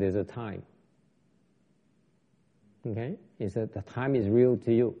existence where there's a time. Okay? Is that the time is real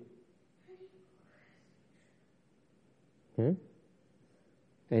to you?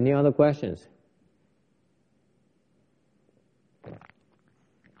 Any other questions?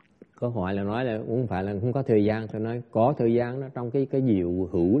 Câu hỏi là nói là không phải là không có thời gian, tôi nói có thời gian đó, trong cái diệu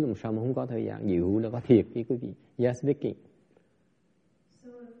hữu làm sao mà không có thời gian, diệu hữu là có thiệt với quý vị. Yes, Vicky. So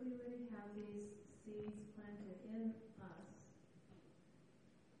if we really have these seeds planted in us,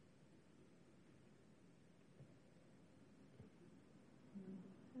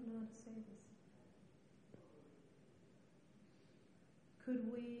 I don't know how to say this. Could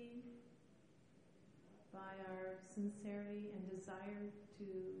we, by our sincerity and desire to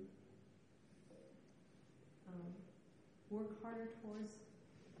work harder towards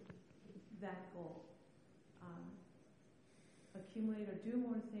that goal, accumulate or do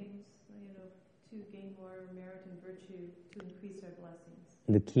more things, to gain more merit and virtue, to increase our blessings?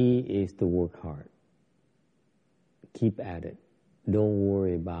 The key is to work hard. Keep at it. Don't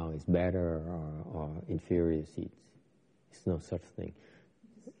worry about it's better or inferior seeds. It's no such thing.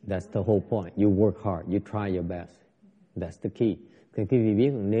 That's the whole point. You work hard. You try your best. That's the key. Thì quý vị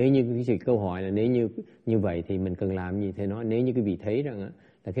biết nếu như cái câu hỏi là nếu như vậy thì mình cần làm gì? Thì nói nếu như quý vị thấy rằng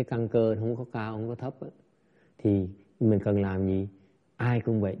là cái căn cơ không có cao, không có thấp thì mình cần làm gì? Ai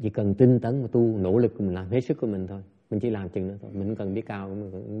cũng vậy, chỉ cần tinh tấn mà tu, nỗ lực mình làm hết sức của mình thôi. Mình chỉ làm chừng đó thôi. Mình không cần biết cao,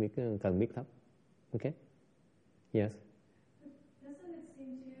 mình cần biết thấp. Okay? Yes. Doesn't it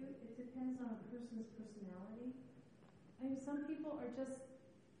seem to you it depends on a person's personality? I mean, some people are just,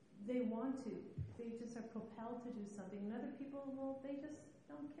 they want to. They just are propelled to do something. And other people, well, they just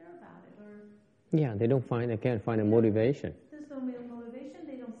don't care about it. Or yeah, they can't find a motivation. There's no motivation.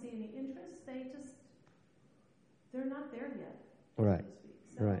 They don't see any interest. They're not there yet. Right. So to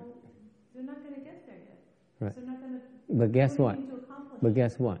speak. So right. They're not going to get there yet. Right. So they're not going to. But guess what?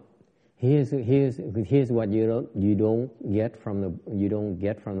 Guess what? Here's what you don't get from the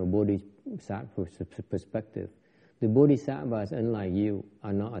bodhisattva perspective. The bodhisattvas, unlike you,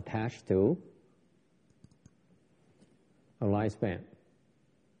 are not attached to a lifespan.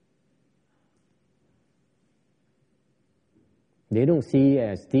 They don't see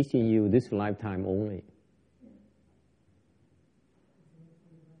as teaching you this lifetime only.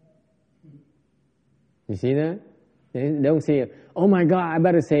 You see that? They don't see, oh my God, I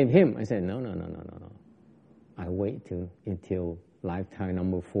better save him. I said, no. I wait until lifetime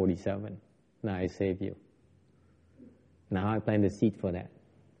number 47. Now I save you. Now I plant the seed for that.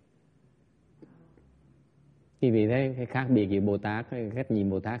 Quý vị thấy cái khác biệt giữa Bồ Tát, cái cách nhìn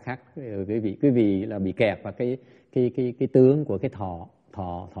Bồ Tát khác. Quý vị là bị kẹt vào cái tướng của cái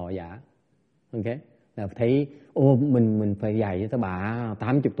thọ giả. Ok? Là thấy, mình phải dạy cho tới bà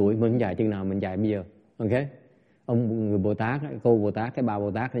 80 tuổi, mình dạy chừng nào mình dạy bây giờ. Ok? Người Bồ Tát, cô Bồ Tát, cái bà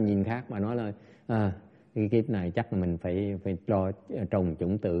Bồ Tát thì nhìn khác, bà nói là cái kiếp này chắc là mình phải lo trồng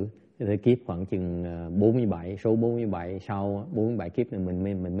chủng tử. Cái kiếp khoảng chừng 47, số 47, sau 47 kiếp này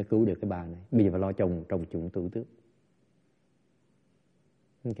mình mới cứu được cái bà này. Bây giờ phải lo trồng chủng tử trước.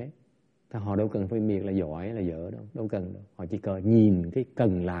 Ok? Họ đâu cần phân biệt là giỏi là dở đâu cần đâu. Họ chỉ cần nhìn cái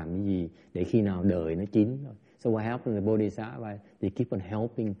cần làm cái gì để khi nào đời nó chín thôi. So what happens in the Bodhisattva, they keep on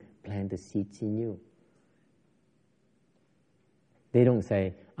helping plant the seeds in you. They don't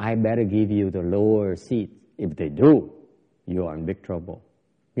say, I better give you the lower seed. If they do, you are in big trouble.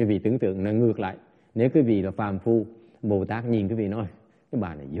 Quý vị tưởng tượng nó ngược lại. Nếu quý vị là phàm phu, Bồ Tát nhìn quý vị nói, cái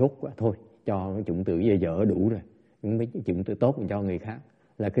bà này dốt quá, thôi, cho cái chủng tử dở đủ rồi. Mấy chủng tử tốt cho người khác.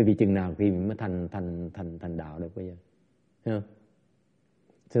 Là quý vị chừng nào quý vị mới thành đạo được bây giờ. Yeah.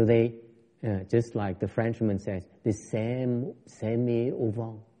 So they, just like the Frenchman says, they semi au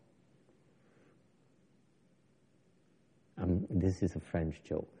vent. This is a French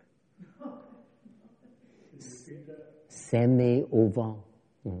joke. Semi au vent.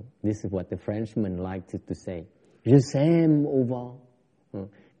 This is what the Frenchman like to say. Je sème au vent.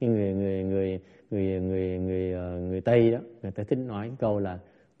 Người Tây đó, người ta thích nói cái câu là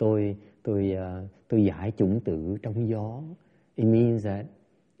tôi giải chủng tử trong gió. It means that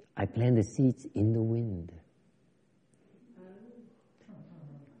I plant the seeds in the wind.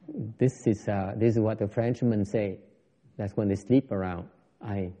 This is what the Frenchmen say. That's when they sleep around.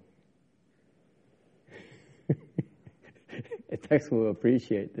 Text will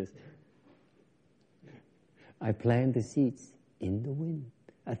appreciate this. I plant the seeds in the wind.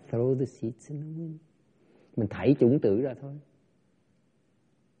 I throw the seeds in the wind. Mình thảy chủng tử ra thôi.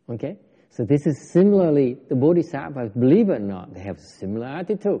 Okay? So this is similarly, the Bodhisattvas, believe it or not, they have a similar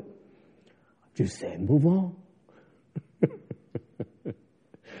attitude. Just say, move on.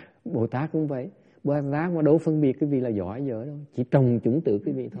 Bồ Tát cũng vậy. Bồ Tát mà đâu phân biệt quý vị là giỏi dở đâu, chỉ trồng chủng tử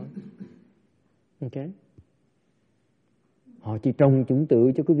quý vị thôi. Ok, họ chỉ trồng chủng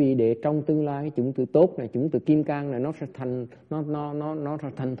tử cho quý vị để trong tương lai cái chủng tử tốt này, chủng tử kim cang này nó sẽ thành nó sẽ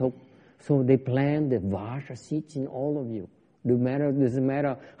thành thục. So they plant the Vajra seeds in all of you. Doesn't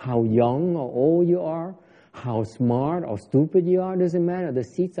matter how young or old you are, how smart or stupid you are, doesn't matter. The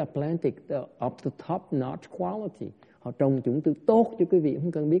seeds are planted up to top-notch quality. Họ trồng chủng tử tốt cho quý vị,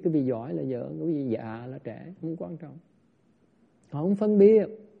 không cần biết quý vị giỏi là dở, quý vị già là trẻ, không quan trọng. Họ không phân biệt.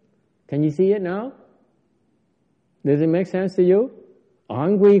 Can you see it now? Does it make sense to you?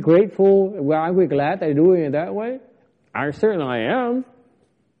 Aren't we grateful? Aren't we glad they're doing it that way? I certainly am.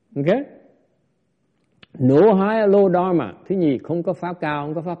 Okay? No high, low dharma. Thứ nhì, không có pháp cao,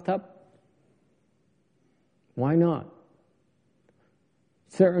 không có pháp thấp. Why not?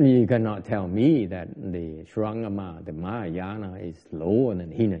 Certainly you cannot tell me that the Shrangama, the Mahayana is lower than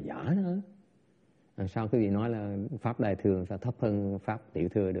Hinayana. Sao quý vị nói là pháp đại thừa sao thấp hơn pháp tiểu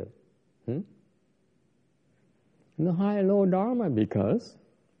thừa được? No high, low dharma because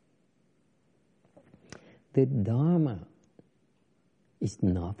the dharma is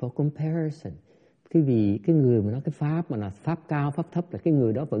not for comparison. Cái vì cái người mà nói cái pháp mà là pháp cao, pháp thấp là cái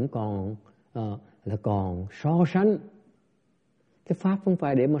người đó vẫn còn còn so sánh. Cái pháp không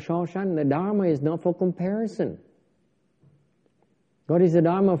phải để mà so sánh. The dharma is not for comparison. What is the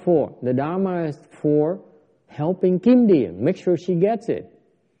dharma for? The dharma is for helping Kim Điền, make sure she gets it.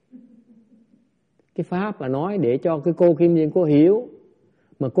 Cái pháp là nói để cho cái cô Kim Điền cô hiểu,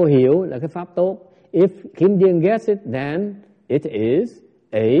 mà cô hiểu là cái pháp tốt. If Kim Điền gets it, then it is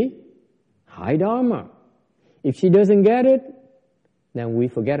a high dharma. If she doesn't get it, then we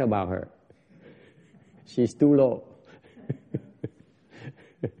forget about her. She's too low.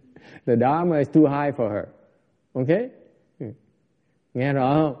 The dharma is too high for her. Okay? Nghe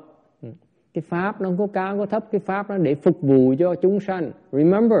rõ không? Cái pháp nó không có cao, không có thấp. Cái pháp nó để phục vụ cho chúng sanh.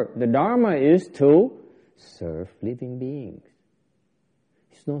 Remember, the dharma is to serve living beings.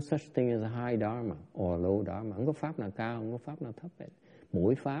 There's no such thing as a high dharma or low dharma. Không có pháp nào cao, không có pháp nào thấp.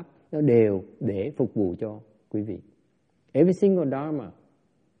 Mỗi pháp nó đều để phục vụ cho quý vị. Every single dharma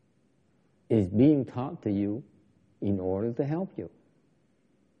is being taught to you in order to help you.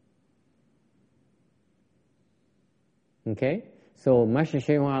 Okay? So Master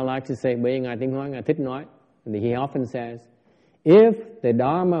Sri Hoa likes to say, bởi vì Ngài Tinh Hoa Ngài thích nói, he often says, if the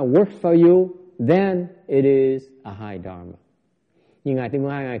dharma works for you, then it is a high dharma. Nhưng Ngài Tinh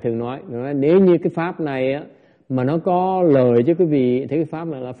Hoa Ngài thường nói nếu như cái pháp này á, mà nó có lợi cho quý vị, thì cái pháp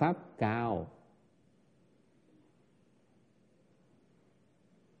này là pháp cao.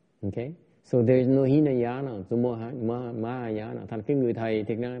 Okay? So there is no Hinayana, so Mahayana. Thành cái người thầy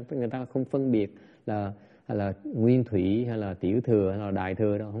thì người ta không phân biệt là nguyên thủy hay là tiểu thừa hay là đại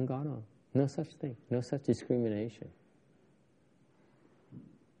thừa đâu, không có đâu. No such thing, no such discrimination.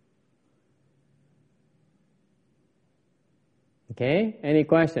 Okay, any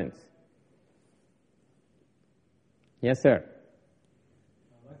questions? Yes, sir.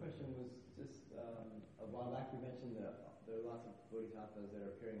 My question was just a while back you mentioned that there are lots of bodhisattvas that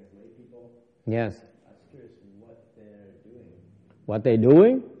are appearing as lay people. Yes. I was curious what they're doing. What they're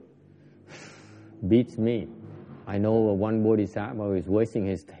doing? Beats me. I know one bodhisattva who is wasting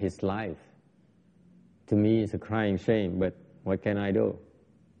his life. To me, it's a crying shame, but what can I do?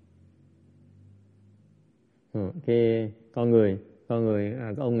 Cái con người,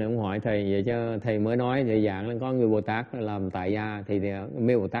 cái ông này ông hỏi thầy vậy cho thầy mới nói vậy dạng là có người Bồ Tát làm tại gia thì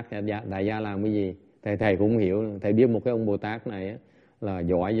mấy Bồ Tát tại gia làm cái gì? Thầy cũng hiểu, thầy biết một cái ông Bồ Tát này là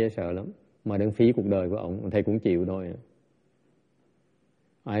giỏi dễ sợ lắm, mà đừng phí cuộc đời của ông, thầy cũng chịu thôi.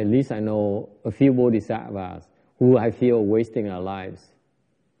 At least I know a few bodhisattvas who I feel wasting our lives.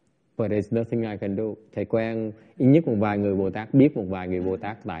 But there's nothing I can do. Thầy quen ít nhất một vài người Bồ Tát, biết một vài người Bồ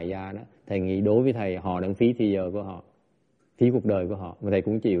Tát tại gia đó. Thầy nghĩ đối với thầy, họ đang phí thì giờ của họ, phí cuộc đời của họ, mà thầy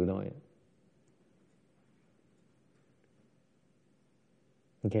cũng chịu thôi.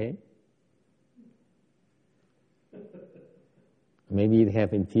 Okay? Maybe they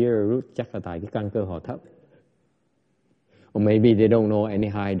have inferior root, chắc là tại cái căn cơ họ thấp. Or maybe they don't know any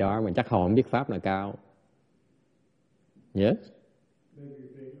high dharma, chắc họ không biết pháp nào cao. Yes?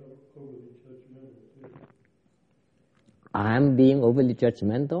 I'm being overly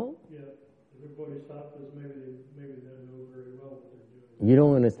judgmental? Yeah, if your bodhisattvas, maybe they know very well what they're doing. You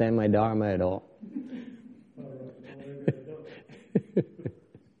don't understand my dharma at all. All right, well, maybe I don't.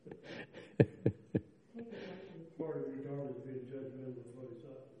 Part of your dharma is being judgmental of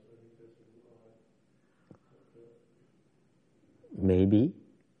bodhisattvas. I think that's a lie.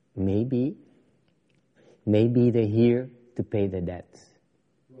 Maybe they're here to pay the debts.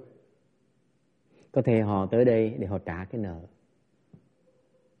 Right. Có thể họ tới đây để họ trả cái nợ.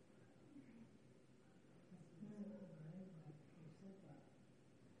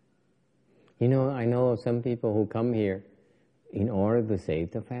 You know, I know of some people who come here in order to save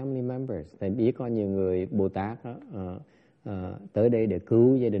the family members. Thầy biết có nhiều người Bồ Tát tới đây để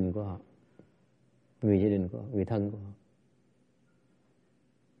cứu gia đình của họ, người gia đình của họ, người thân của họ.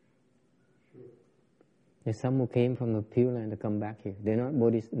 There's some who came from the Pure Land to come back here.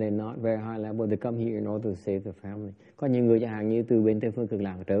 They're not very high level. They come here in order to save the family. Có những người chẳng hạn như từ bên Tây Phương Cực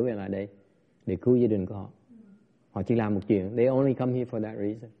Lạc trở về lại đây để cứu gia đình của họ. Họ chỉ làm một chuyện. They only come here for that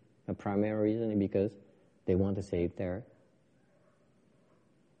reason. The primary reason is because they want to save their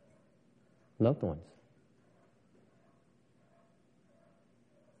loved ones.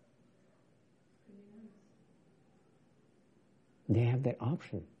 They have that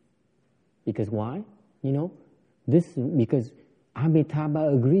option. Because why? You know, because Amitabha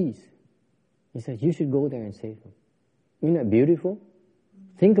agrees. He says, you should go there and save them. Isn't that beautiful?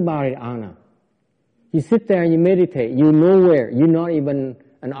 Think about it, Anna. You sit there and you meditate. You're nowhere. You're not even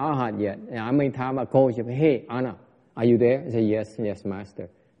an arhat yet. And Amitabha calls you, hey, Anna, are you there? I say, yes, master.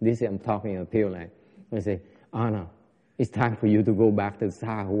 This is, I'm talking in Pure Land. I say, Anna, it's time for you to go back to the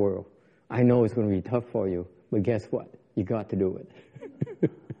Saha world. I know it's going to be tough for you, but guess what? You got to do it.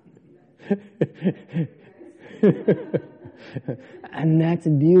 And that's a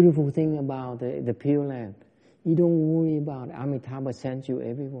beautiful thing about the Pure Land. You don't worry about it. Amitabha sends you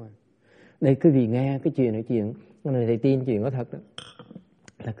everywhere. Đây quý vị nghe cái chuyện này thầy tin chuyện có thật đó.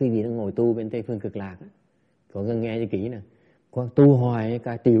 Là quý vị đang ngồi tu bên Tây Phương Cực Lạc đó. Còn cần nghe cho kỹ nè. Con tu hoài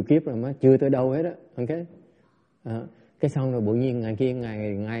cả triệu kiếp rồi mà chưa tới đâu hết á. Okay? Cái xong rồi bỗng nhiên ngày kia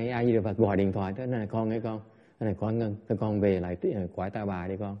ngày ai gì Phật gọi điện thoại tới này con nghe con. Này con Ngân, con về lại quải Ta Bà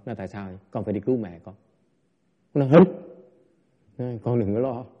đi con. Nó tại sao vậy? Con phải đi cứu mẹ con. Nó hít. Con đừng có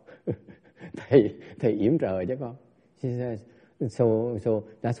lo. thầy yểm trợ chứ con. She says, so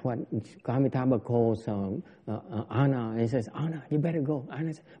that's what Amitabha calls Anna. And he says, Anna, you better go.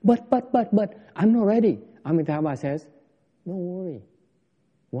 Anna says, but I'm not ready. Amitabha says, don't worry.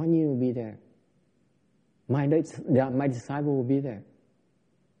 One year will be there. My disciple will be there.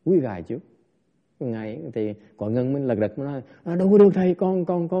 We guide you. Ngày thì Quả Ngân mới lật đật nói, đâu có được thầy, con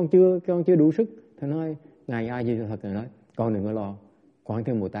chưa đủ sức. Thầy nói, ngày ai gì thật rồi nói, con đừng có lo, Quán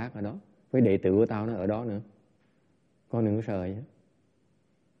Thế Bồ Tát ở đó, với đệ tử của tao nó ở đó nữa, con đừng có sợ vậy.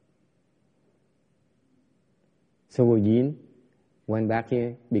 So Yin went back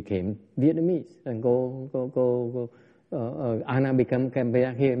here, became Vietnamese, and Anna came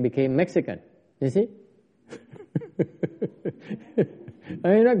back here and became Mexican. You see?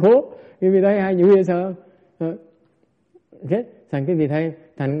 Đấy, nó khổ. Quý vị thấy ai như vậy sao? Okay. Thành quý vị thấy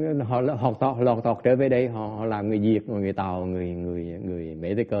họ lọt tọt trở về đây, họ làm người Việt, người Tàu, người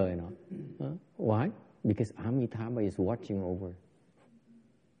Mễ Tây Cơ này nọ. Why? Because Amitabha is watching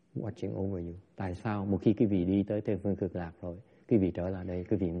over you. Tại sao? Một khi quý vị đi tới Tây Phương Cực Lạc rồi, quý vị trở lại đây,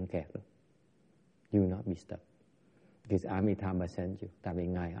 quý vị không kẹt đâu. You will not be stuck. Because Amitabha sent you. Tại vì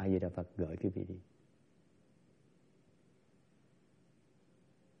Ngài A Di Đà Phật gửi quý vị đi.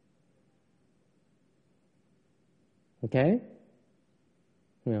 Okay?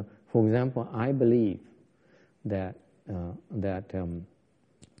 You know, for example, I believe that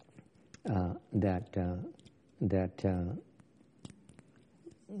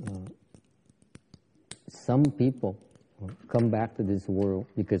some people come back to this world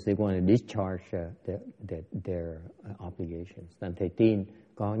because they want to discharge their obligations. Nên thầy tin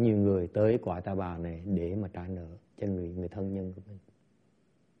có nhiều người tới quả Ta Bà này để mà trả nợ cho người thân nhân của mình.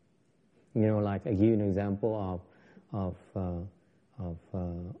 You know, like I give you an example of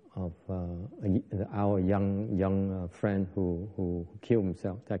our young friend who killed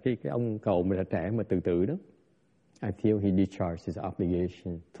himself. Là cái ông cậu mà là trẻ mà tự tử đó. I feel he discharged his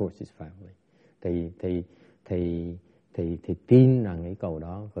obligation towards his family. Thì tin rằng cái cậu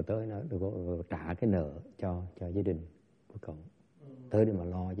đó cậu tới nó được trả cái nợ cho gia đình của cậu. Tới để mà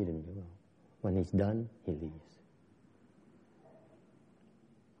lo gia đình của cậu. When he's done, he leaves.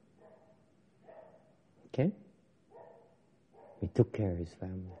 Okay? He took care of his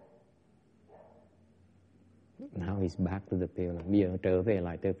family. Now he's back to the Pure Land. Bây giờ trở về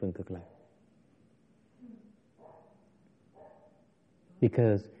lại Tây Phương Cực Lạc.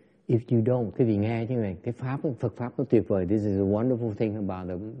 Because if you don't, cái gì nghe chứ này, cái pháp, Phật pháp nó tuyệt vời. This is a wonderful thing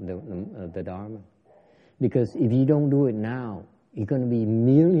about the Dharma. Because if you don't do it now, it's going to be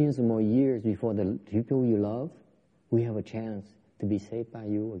millions more years before the people you love, we have a chance to be saved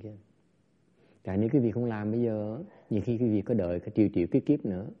by you again. Tại nếu quý vị không làm bây giờ, nhiều khi quý vị có đợi cả triệu kiếp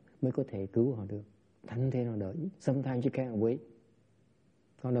nữa mới có thể cứu họ được. Thành thế nào đợi. Sometimes you can't wait.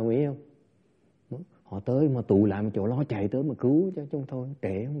 Con đồng ý không? Họ tới mà tụ lại một chỗ lo chạy tới mà cứu cho chúng thôi,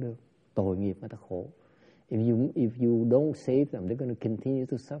 trễ không được, tội nghiệp người ta khổ. If you don't save them, they're going to continue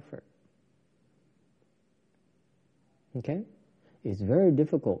to suffer. Okay? It's very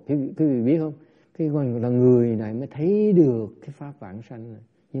difficult. Quý vị biết không? Cái gọi là người này mới thấy được cái pháp vãng sanh này.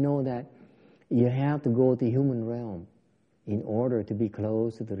 You know that you have to go to the human realm in order to be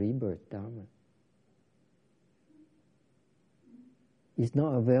close to the rebirth Dharma. It's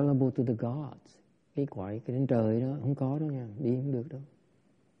not available to the gods. Cái trên trời đó không có đâu nha, đi không được đâu.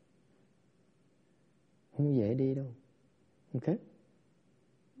 Không dễ đi đâu. Okay?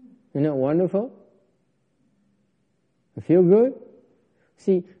 Isn't that wonderful? I feel good?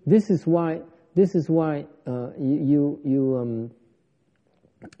 See, this is why there's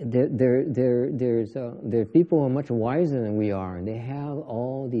people who are much wiser than we are. They have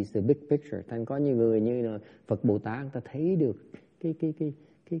all these the big picture. Thành có những người như là Phật Bồ Tát, người ta thấy được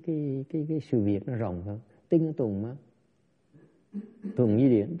cái sự việc nó rộng hơn. Tinh tùng mà. Tùng như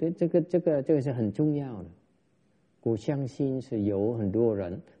điện, 这个是很重要的。我相信是有很多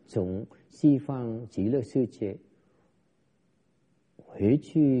人从西方极乐世界回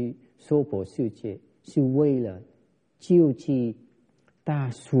去娑婆世界，是为了救济他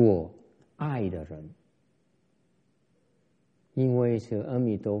所爱的人，因为是阿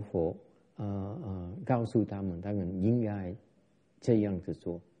弥陀佛告诉他们应该这样子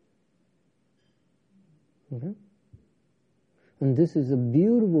做。Okay? And this is a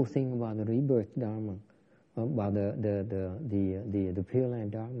beautiful thing about the rebirth Dharma, about the Pure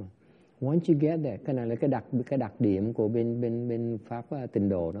Land Dharma. Once you get that, cái này là cái đặc điểm của bên pháp tịnh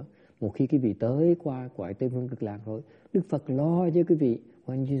độ đó. Một khi quý vị tới qua cõi Tây Phương Cực Lạc rồi, Đức Phật lo cho quý vị.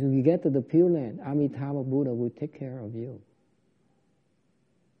 When you get to the Pure Land, Amitabha Buddha will take care of you.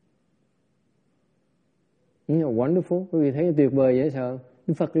 Wonderful, quý vị thấy tuyệt vời dễ sợ.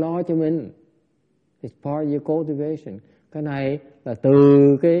 Đức Phật lo cho mình. It's part of your cultivation. Cái này là từ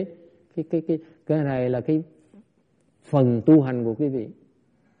cái này là cái phần tu hành của quý vị.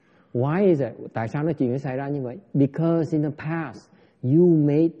 Why is it? Tại sao nó chuyện nó xảy ra như vậy? Because in the past you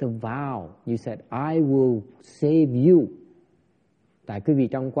made the vow. You said, I will save you. Tại quý vị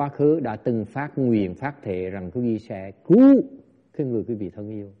trong quá khứ đã từng phát nguyện, phát thệ rằng quý vị sẽ cứu cái người quý vị thân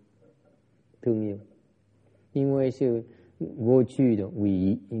yêu, thương yêu. 因为是过去的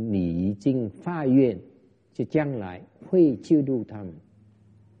你已经发愿，就将来会救度他们。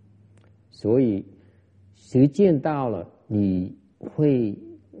所以时间到了，你会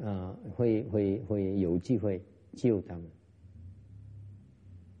有机会救他们。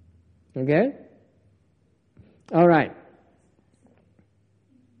Okay? All right.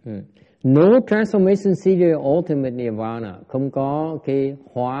 No transformation city ultimate nirvana, không có cái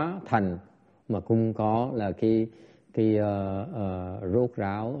hóa thành mà cũng có là cái rốt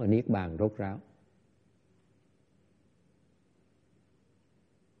ráo, niết bàn rốt ráo.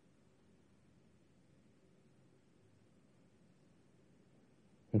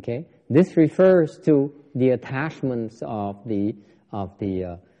 Okay, this refers to the attachments of the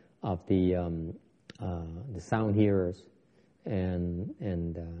sound hearers and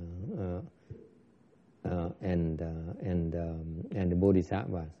the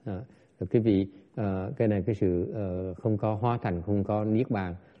bodhisattvas. Quý vị, cái này cái sự không có hóa thành, không có niết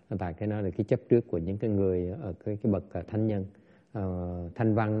bàn, tại cái nó là cái chấp trước của những cái người ở cái bậc thánh nhân.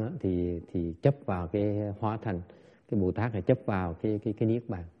 Thanh văn thì chấp vào cái hóa thành, cái Bồ Tát là chấp vào cái niết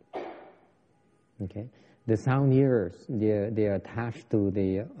bàn. Okay, the sound hearers, they're attached to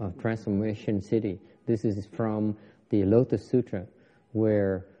the transformation city. This is from the Lotus Sutra,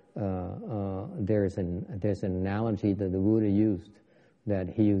 where there's an analogy that the Buddha used, that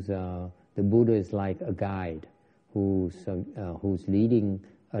the Buddha is like a guide who's leading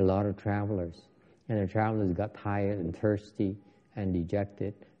a lot of travelers, and the travelers got tired and thirsty and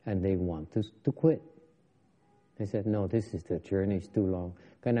dejected, and they want to quit. They said, no, this is the journey, it's too long.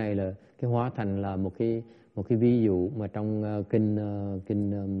 Cái này là cái hóa thành là một cái ví dụ mà trong kinh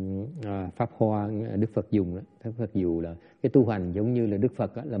Pháp Hoa Đức Phật dùng đó. Đức Phật dụ là cái tu hành giống như là Đức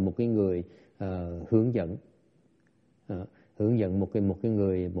Phật là một cái người hướng dẫn một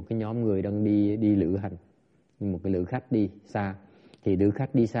cái nhóm người đang đi lữ hành, một cái lữ khách đi xa. Thì lữ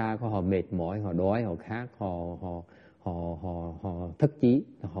khách đi xa có họ mệt mỏi, họ đói, họ khát, họ thất chí,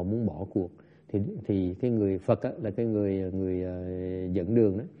 họ muốn bỏ cuộc. Thì cái người Phật á, là cái người dẫn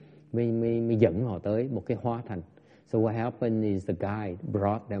đường đó mới dẫn họ tới một cái hóa thành. So what happened is the guide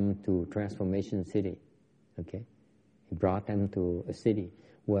brought them to transformation city. Okay, he brought them to a city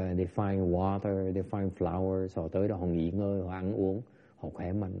where they find water, they find flowers. Họ tới đó họ nghỉ ngơi, họ ăn uống, họ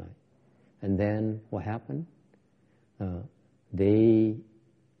khỏe mạnh lại. And then what happened? They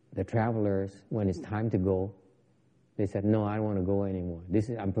the travelers, when it's time to go, they said, no, I don't want to go anymore.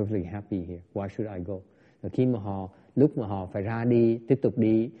 I'm perfectly happy here. Why should I go? Rồi khi mà lúc mà họ phải ra đi, tiếp tục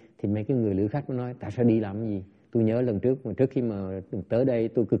đi, thì mấy cái người lữ khách mới nói, tại sao đi làm gì? Tôi nhớ lần trước khi mà tới đây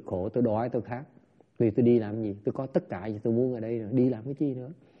tôi cực khổ, tôi đói, tôi khát. Vì tôi đi làm gì? Tôi có tất cả gì tôi muốn ở đây rồi, đi làm cái gì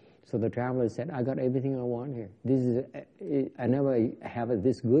nữa? So the traveler said, I got everything I want here. I never have it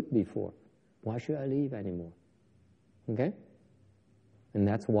this good before. Why should I leave anymore? Okay? And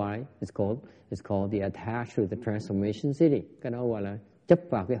that's why it's called the attached to the transformation city. Cái đó gọi là chấp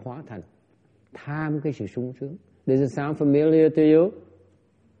vào cái hóa thành, tham cái sự sung sướng. Does it sound familiar to you?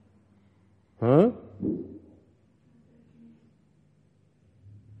 Huh?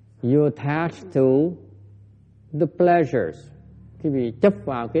 You attach to the pleasures. Cái vị chấp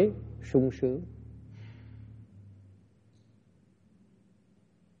vào cái sung sướng.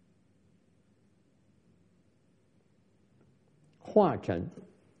 Hóa成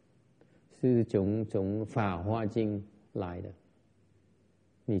是种法化经来的。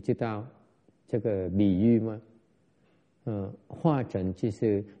你知道这个比喻吗？化成就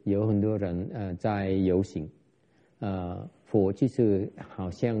是有很多人在游行，佛就是好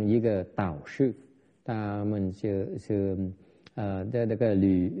像一个导师，他们就是在那个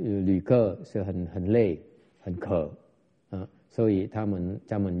旅客是很累很渴所以他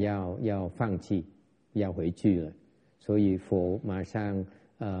们要放弃，要回去了。所以佛马上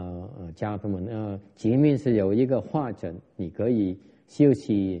教他们前面是有一个化整，你可以休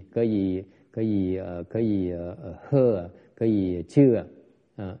息，可以喝，可以吃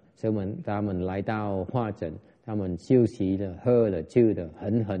所以他们来到化整，他们休息了，喝了，吃了，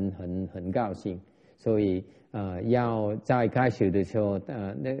很高兴。所以要在开始的时候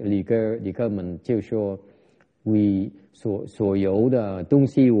那旅客们就说所有的东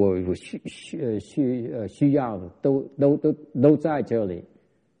西我需要的都在这里，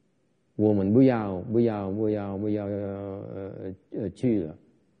我们不要去了，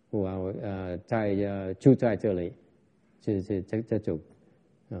我就在这里，这种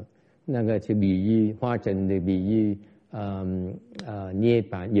那个是比喻化整的比喻涅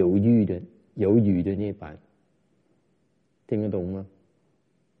槃有余的涅槃，听得懂吗？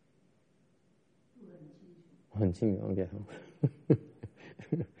很清楚 ，OK， 好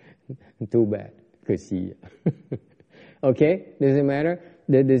，too bad， 可惜，OK， does it matter?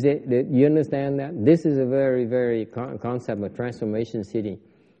 You understand that? This is a very, very concept of transformation city.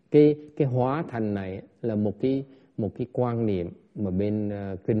 Cái hóa thành này là một cái quan niệm mà bên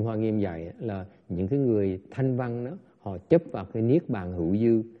kinh Hoa Nghiêm dạy là những cái người thanh văn đó, họ chấp vào cái niết bàn hữu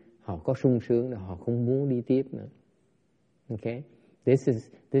dư, họ có sung sướng, họ không muốn đi tiếp nữa. Okay. This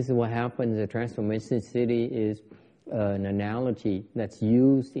is what happens. The transformation city is an analogy that's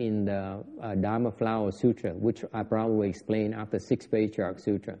used in the Dharma Flower Sutra, which I probably explain after 6 Patriarch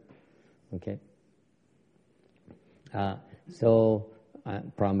Sutra. Okay. So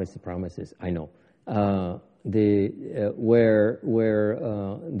promises. I know. This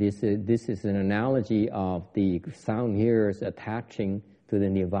is an analogy of the sound hearers attaching to the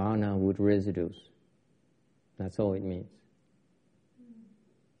nirvana with residues. That's all it means.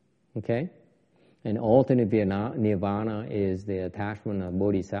 Okay? And alternate nirvana is the attachment of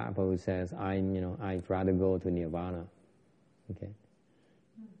bodhisattva who says, I'd rather go to nirvana. Okay?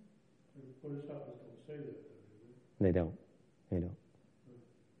 Bodhisattvas don't say that, though, They don't.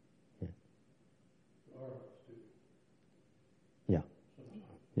 Yeah. Arhats do.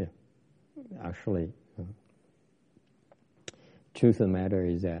 Yeah. Actually, truth of the matter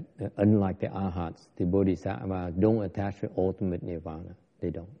is that unlike the arhats, the bodhisattvas don't attach to ultimate nirvana. They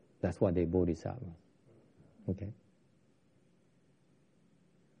don't. That's why they're bodhisattvas. Okay?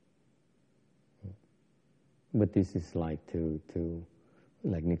 But this is like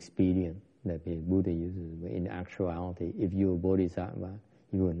like an expedient that the Buddha uses. In actuality, if you're a bodhisattva,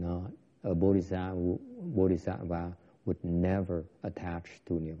 you are not. A bodhisattva would never attach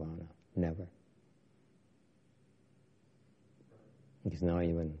to nirvana. Never. It's not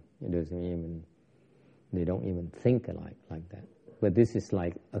even, they don't even think like that. But this is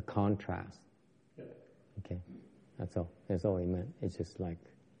like a contrast. Okay, that's all. That's all it meant. It's just like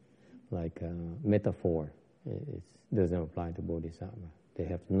a metaphor. It doesn't apply to bodhisattva. They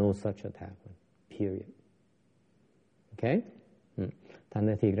have no such attachment. Period. Okay? Thành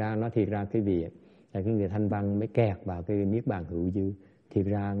ra thiệt ra quý vị là cái người thanh văn mới kẹt vào cái niết bàn hữu dư. Thiệt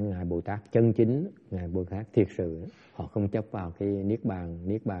ra ngài Bồ Tát chân chính, ngài Bồ Tát thiệt sự họ không chấp vào cái niết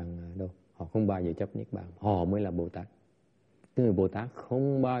bàn đâu. Họ không bao giờ chấp niết bàn. Họ mới là Bồ Tát. Cái người Bồ Tát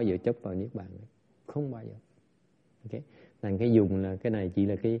không bao giờ chấp vào niết bàn này. Không bao giờ. Okay? Nên cái dùng là cái này chỉ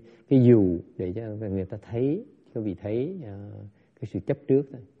là cái dù để cho người ta thấy, cái vị thấy cái sự chấp trước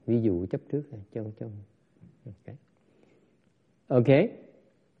thôi, ví dụ chấp trước thôi, chứ. Okay. Okay.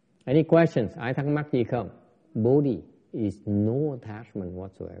 Any questions? Ai thắc mắc gì không? Bodhi is no attachment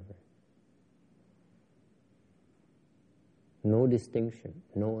whatsoever. No distinction,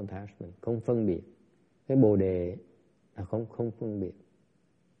 no attachment, không phân biệt. Cái Bồ đề là không phân biệt,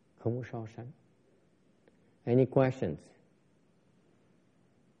 không có so sánh. Any questions?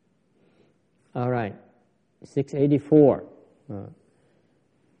 All right. 684.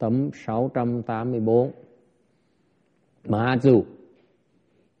 Tấm 684. Mazu,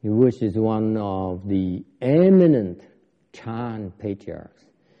 which is one of the eminent Chan patriarchs.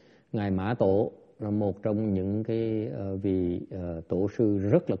 Ngài Mã Tổ là một trong những cái vị tổ sư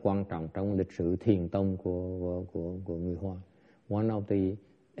rất là quan trọng trong lịch sử thiền tông của người Hoa. One of the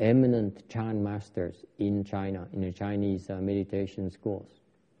eminent Chan masters in China, in the Chinese meditation schools.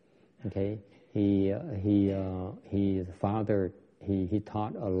 Okay, he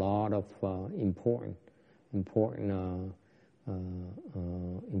taught a lot of important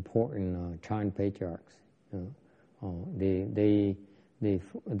Chan patriarchs.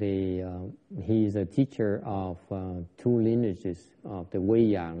 He's a teacher of two lineages of the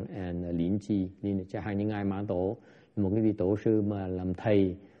Wei Yang and Lin Chi lineage. Hai những ngài Mã Tổ, một cái vị tổ sư mà làm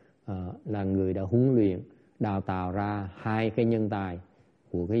thầy, là người đã huấn luyện, đào tạo ra hai cái nhân tài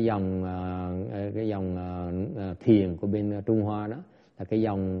của cái dòng thiền của bên Trung Hoa đó, là cái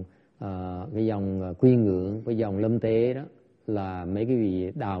dòng Quy Ngưỡng với dòng Lâm Tế đó, là mấy cái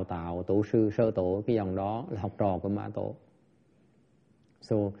vị đào tạo tổ sư sơ tổ, cái dòng đó là học trò của Mã Tổ.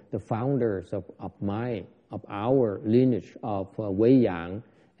 So the founders of our lineage of Wei Yang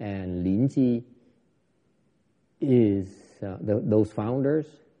and Lin Chi those founders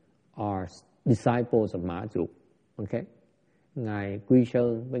are disciples of Ma Zu. Okay? Ngài Quy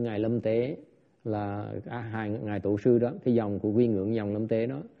Sơn với ngài Lâm Tế là hai ngài tổ sư đó, cái dòng của Quy Ngưỡng, dòng Lâm Tế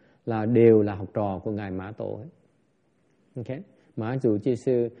đó đều là học trò của ngài Mã Tổ. Okay? Mã Zu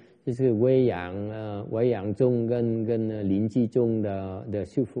就是维养宗跟林继宗的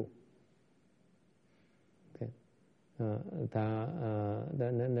师父。Okay. 他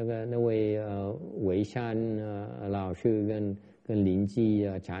那位维山老师跟林继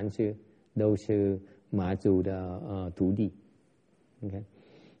禅师都是马祖的徒弟。Okay.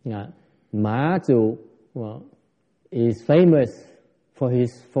 Ma Zu is famous for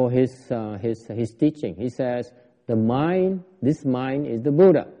his teaching. He says this mind is the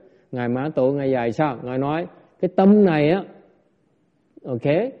Buddha. Ngài Mã Tổ ngài dạy sao? Ngài nói cái tâm này á,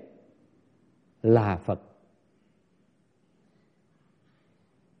 okay, là Phật.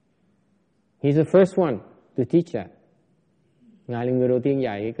 He's the first one to teach that. Ngài là người đầu tiên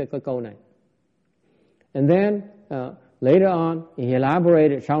dạy cái câu này. And then later on he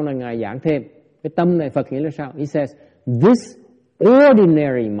elaborated, sau này ngài giảng thêm cái tâm này Phật nghĩa là sao? He says this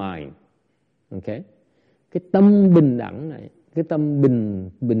ordinary mind, okay, cái tâm bình đẳng này, cái tâm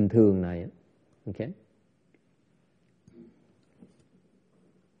bình thường này, okay,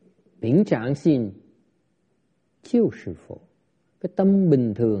 bình trạng xin chiêu sư Phật. Cái tâm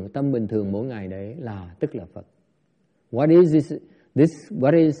bình thường mỗi ngày đấy là tức là Phật. What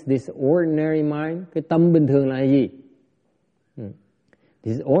is this ordinary mind? Cái tâm bình thường là gì?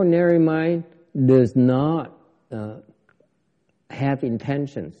 This ordinary mind does not have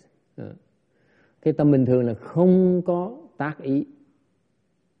intentions. Cái tâm bình thường là không có tác ý.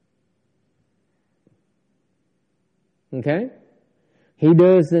 Okay? He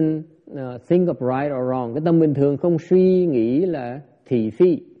doesn't think of right or wrong. Cái tâm bình thường không suy nghĩ là thị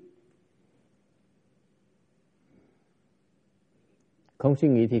phi. Không suy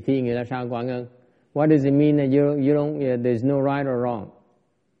nghĩ thị phi nghĩa là sao Quang Ngân? What does it mean that you don't there's no right or wrong?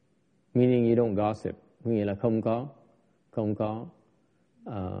 Meaning you don't gossip. Nghĩa là không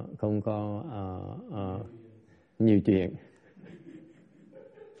có nhiều chuyện.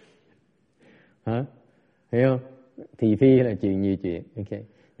 Hả? Hiểu không? Thị phi là chuyện nhiều chuyện. Okay.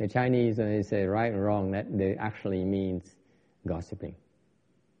 The Chinese when they say right and wrong, that they actually means gossiping.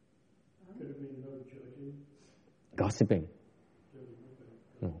 Could it mean no judging? Gossiping.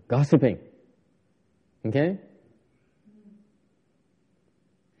 No, gossiping. Okay?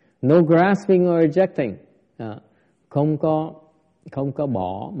 No grasping or rejecting. Không có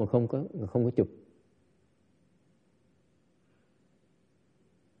bỏ mà không có chụp.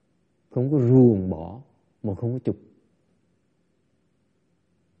 Không có ruồng bỏ mà không có chụp.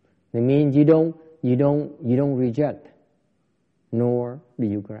 It means you don't reject, nor do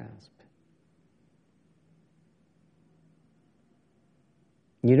you grasp.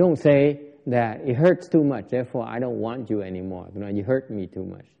 You don't say that it hurts too much, therefore I don't want you anymore. You hurt me too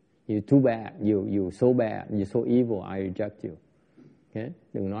much. You're too bad. You're so bad. You're so evil. I reject you. Okay?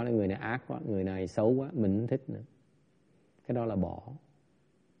 Đừng nói là người này ác quá, người này xấu quá, mình không thích nữa. Cái đó là bỏ.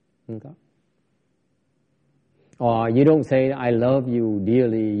 Không có. Or you don't say, I love you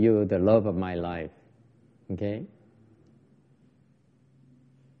dearly, you're the love of my life. Okay?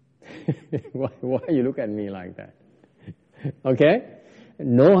 Why you look at me like that? Okay?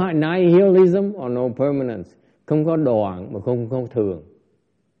 No nihilism or no permanence. Không có đoạn mà không có thường.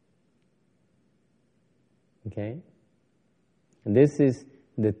 Okay? And this is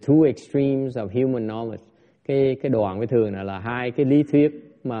the two extremes of human knowledge. Cái đoạn với thường là hai cái lý thuyết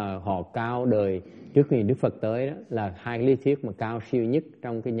mà họ cao đời trước khi Đức Phật tới đó, là hai cái lý thuyết mà cao siêu nhất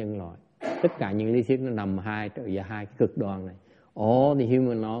trong cái nhân loại. Tất cả những lý thuyết nó nằm hai cái cực đoan này. All the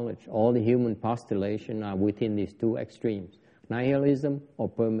human knowledge, all the human postulation are within these two extremes. Nihilism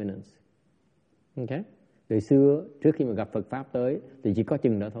or permanence. Okay? Từ xưa, trước khi mà gặp Phật Pháp tới, thì chỉ có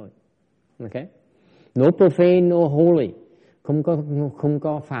chừng đó thôi. Okay? No profane, no holy. Không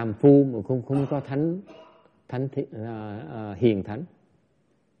có phàm phu, mà không có hiền thánh.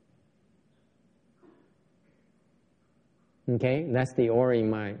 Okay? That's the ordinary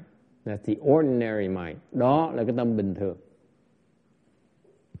mind. That's the ordinary mind. Đó là cái tâm bình thường.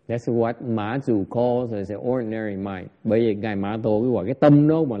 That's what Mã Dù calls as an ordinary mind. Bởi vì Ngài Mã Tổ gọi cái tâm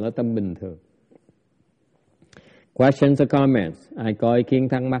đó mà là tâm bình thường. Questions or comments? Ai có ý kiến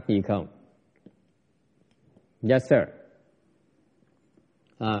thắc mắc gì không? Yes, sir.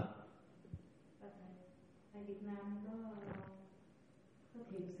 Ở Việt Nam có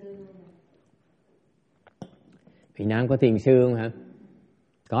thiền sư không? Việt Nam có thiền sư không hả?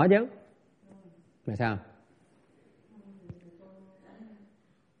 Có chứ. Mà sao?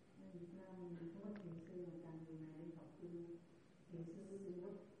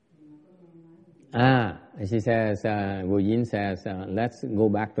 She says, Wu Yin says, let's go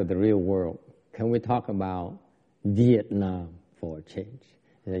back to the real world. Can we talk about Vietnam for a change?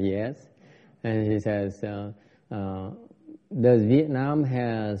 I said, yes. And she says, does Vietnam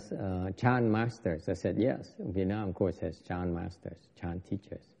has Chan masters? I said, yes. Vietnam, of course, has Chan masters, Chan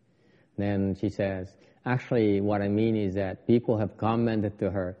teachers. Then she says, actually, what I mean is that people have commented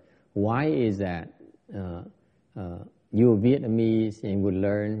to her, why is that you're Vietnamese and would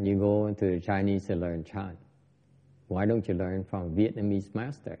learn, you go into the Chinese to learn Chan. Why don't you learn from Vietnamese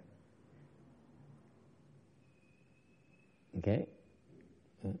master? Okay.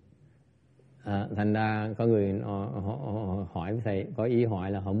 Thành ra có người họ hỏi với thầy, có ý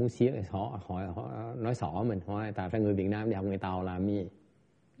hỏi là họ muốn họ nói xỏ mình, hỏi tại sao người Việt Nam đi học người Tàu làm gì,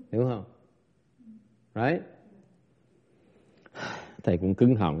 đúng không? Right? Thầy cũng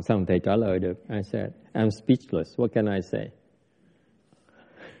cứng họng, xong thầy trả lời được. I said, I'm speechless. What can I say?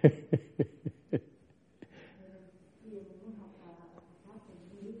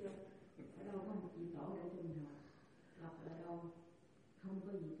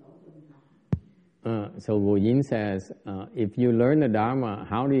 So Wu Yin says, if you learn the Dharma,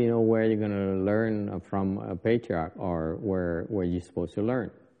 how do you know where you're going to learn from a patriarch or where you're supposed to learn?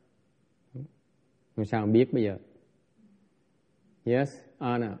 Sao không biết bây giờ? Yes,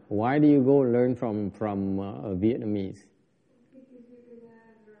 Anna, why do you go learn from Vietnamese? Because you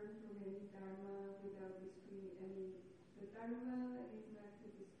cannot learn from any Dharma without discrete. I mean, the Dharma is not to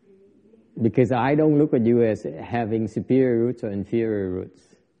discrete. Because I don't look at you as having superior roots or inferior roots.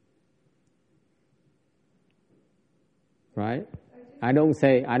 Right? I don't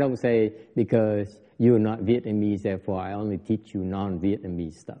say because you're not Vietnamese, therefore I only teach you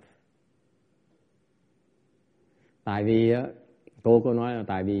non-Vietnamese stuff. Tại vì cô nói là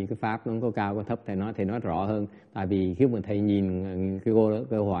tại vì cái pháp nó không có cao có thấp, thầy nói rõ hơn. Tại vì khi mà thầy nhìn cái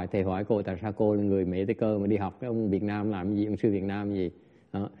cô hỏi, thầy hỏi cô tại sao cô là người Mỹ Tây Cơ mà đi học cái ông Việt Nam làm cái gì, ông sư Việt Nam gì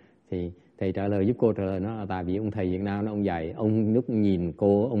đó, thì thầy trả lời giúp cô trả lời nó là tại vì ông thầy Việt Nam nó ông dạy, ông lúc nhìn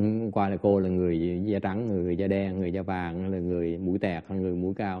cô, ông qua là cô là người da trắng, người da đen, người da vàng, là người mũi tẹt hay người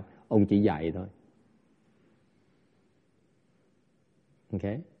mũi cao, ông chỉ dạy thôi. Ok,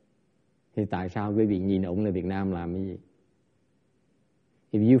 thì tại sao quý vị nhìn ông là Việt Nam làm cái gì?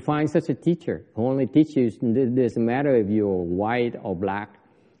 If you find such a teacher who only teaches, it doesn't matter if you're white or black,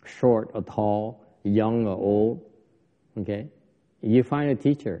 short or tall, young or old, okay? If you find a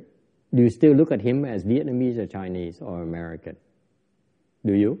teacher, do you still look at him as Vietnamese or Chinese or American?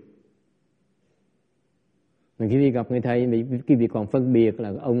 Do you? Khi quý vị gặp người thầy, quý vị còn phân biệt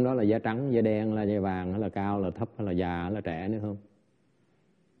là ông đó là da trắng, da đen, là da vàng, hay là cao, là thấp, hay là già, hay là trẻ nữa không?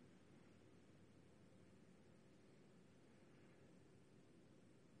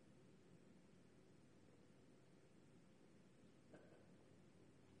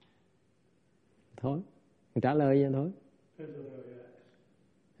 Thôi, trả lời vậy thôi.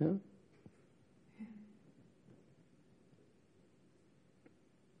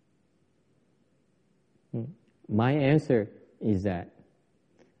 my answer is that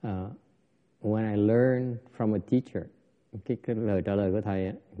when I learn from a teacher, cái lời trả lời của thầy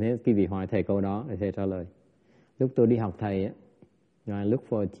á, nếu quý vị hỏi thầy câu đó thì thầy trả lời. Lúc tôi đi học thầy á, I look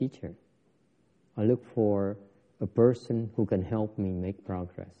for a teacher. I look for a person who can help me make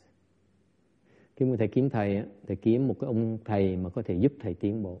progress. Khi mà thầy kiếm thầy á, thầy kiếm một cái ông thầy mà có thể giúp thầy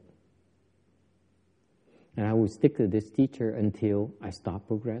tiến bộ. And I will stick to this teacher until I stop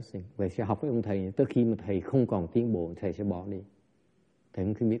progressing. Vậy sẽ học với ông thầy tới khi mà thầy không còn tiến bộ, thầy sẽ bỏ đi.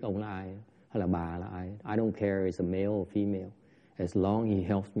 Thầy không biết ông là ai hay là bà là ai. I don't care it's a male or female. As long he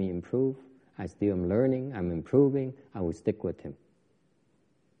helps me improve, I still am learning, I'm improving, I will stick with him.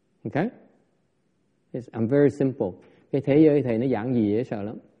 Okay? I'm very simple. Cái thế giới thầy nó giản dị dễ sợ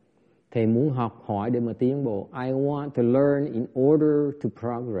lắm. Thầy muốn học hỏi để mà tiến bộ. I want to learn in order to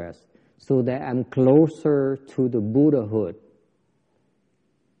progress, so that I'm closer to the Buddhahood,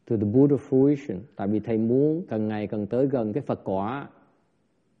 to the Buddha fruition. Tại vì thầy muốn càng ngày càng tới gần cái Phật quả.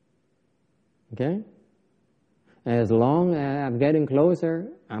 Okay? As long as I'm getting closer,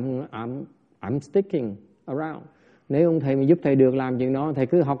 I'm sticking around. Nếu ông thầy mà giúp thầy được làm chuyện đó, thầy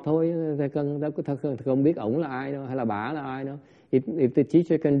cứ học thôi. Thầy không biết ổng là ai đâu, hay là bà là ai đâu. If the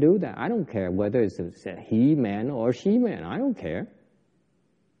teacher can do that, I don't care whether it's a he man or she man. I don't care.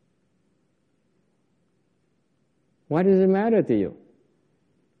 Why does it matter to you?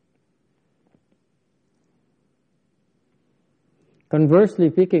 Conversely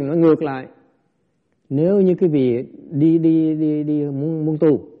speaking, nó ngược lại. Nếu như quý vị đi muốn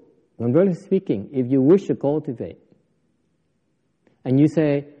tu, conversely speaking, if you wish to cultivate, and you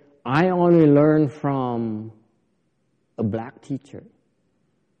say, I only learn from a black teacher.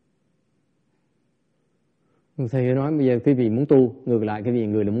 Thầy nói bây giờ quý vị muốn tu, ngược lại quý vị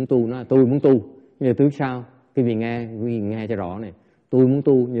người là muốn tu, nói tôi muốn tu. Bây giờ tôi sao? Quý vị nghe cho rõ này. Tôi muốn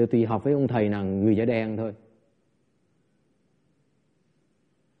tu, giờ tôi học với ông thầy nào người da đen thôi.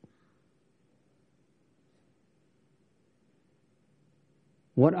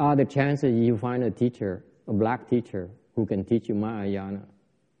 What are the chances you find a teacher, a black teacher, who can teach you Mahayana?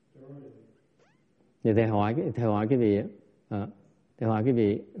 Thì thầy hỏi cái gì á? Thầy hỏi cái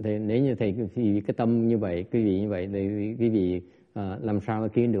vị, thì nếu như thầy thì cái tâm như vậy, quý vị như vậy, thì quý vị làm sao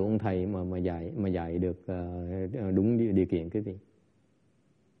kiếm được ông thầy mà dạy được đúng điều kiện quý vị?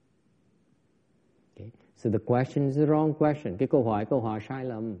 Okay. So the question is the wrong question. Cái câu hỏi sai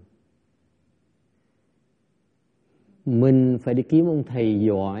lầm. Mình phải đi kiếm ông thầy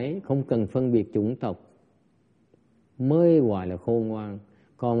giỏi, không cần phân biệt chủng tộc, mới gọi là khôn ngoan.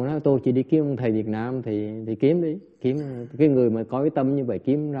 Còn nói tôi chỉ đi kiếm ông thầy Việt Nam thì kiếm đi, kiếm cái người mà có cái tâm như vậy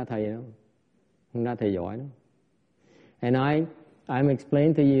kiếm ra thầy đó, không ra thầy giỏi đó. And I'm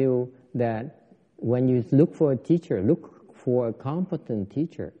explaining to you that when you look for a teacher, look for a competent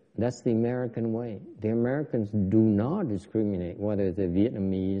teacher. That's the American way. The Americans do not discriminate whether they're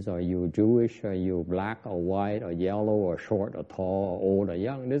Vietnamese or you're Jewish or you're black or white or yellow or short or tall or old or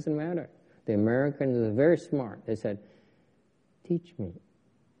young. It doesn't matter. The Americans are very smart. They said, teach me.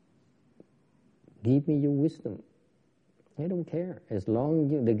 Give me your wisdom. They don't care. As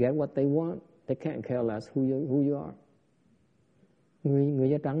long as they get what they want, they can't care less who you are. Người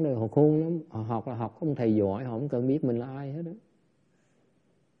da trắng này họ khôn lắm. Họ học là học ông thầy giỏi, họ không cần biết mình là ai hết đó.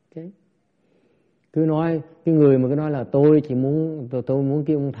 Okay. Cứ nói cái người mà cứ nói là tôi muốn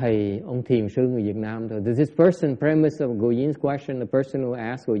cái ông thầy, ông thiền sư người Việt Nam thôi. This person premise of Goyin's question, the person who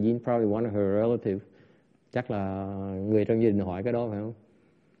asked Goyin probably one of her relatives. Chắc là người trong gia đình hỏi cái đó phải không?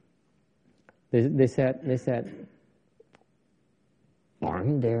 They said,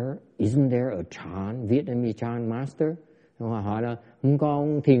 isn't there a Chan, Vietnamese Chan master? Họ hỏi là không có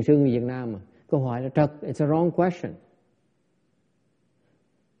ông thiền sư người Việt Nam mà. Câu hỏi là trật, it's a wrong question.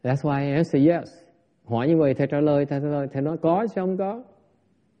 That's why I answer yes. Hỏi như vậy thầy trả lời, thầy nói có chứ không có.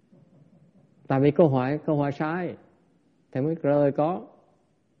 Tại vì câu hỏi sai, thầy mới trả lời có.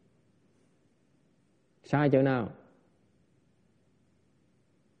 Sai chỗ nào?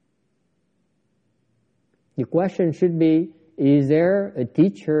 The question should be, is there a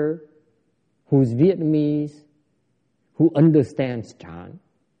teacher who's Vietnamese who understands Chan?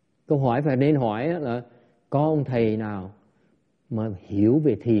 Câu hỏi phải nên hỏi là có ông thầy nào mà hiểu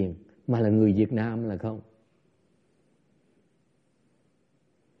về thiền mà là người Việt Nam là không?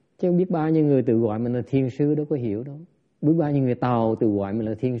 Chứ không biết bao nhiêu người tự gọi mình là thiền sư đâu có hiểu đâu. Biết bao nhiêu người Tàu tự gọi mình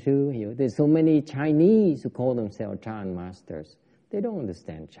là thiền sư có hiểu. There's so many Chinese who call themselves Chan masters. They don't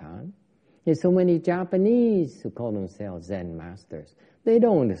understand Chan. There's so many Japanese who call themselves Zen masters. They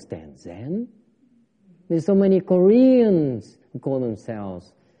don't understand Zen. There's so many Koreans who call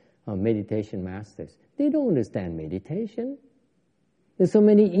themselves meditation masters. They don't understand meditation. There's so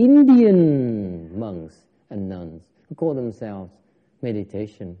many Indian monks and nuns who call themselves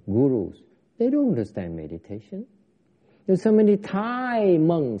meditation gurus. They don't understand meditation. There's so many Thai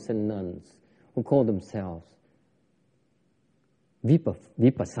monks and nuns who call themselves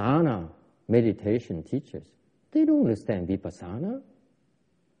Vipassana meditation teachers. They don't understand Vipassana.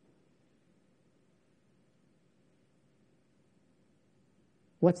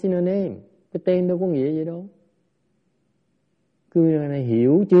 What's in a name? Cái tên đâu có nghĩa gì đâu. Cứ này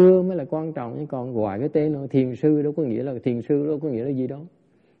hiểu chưa mới là quan trọng, chứ còn gọi cái tên nó thiền sư đâu có nghĩa là thiền sư, đâu có nghĩa là gì đâu.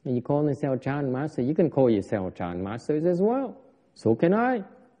 And you call yourself Chan Master, you can call yourself Chan Masters as well. So can I.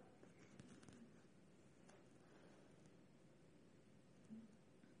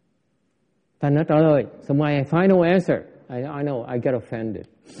 Ta nó trả lời. So my final answer, I know, I get offended.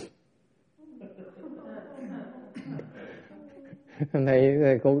 Thầy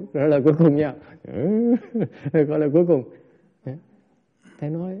câu trả lời cuối cùng nha. Câu trả lời cuối cùng. Thầy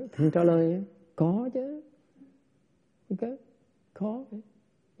nói, thầy trả lời có chứ. Ok, có.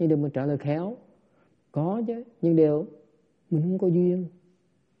 Nhưng đừng mình trả lời khéo. Có chứ, nhưng đều mình không có duyên.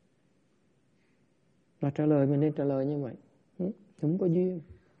 Và trả lời mình nên trả lời như vậy. Không có duyên.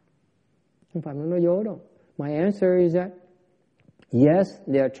 Không phải nó nói dối đâu. My answer is that yes,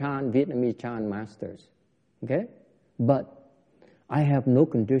 they are Vietnamese Chan masters. Okay? But I have no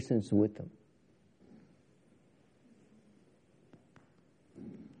conditions with them.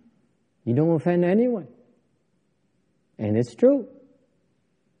 You don't offend anyone. And it's true.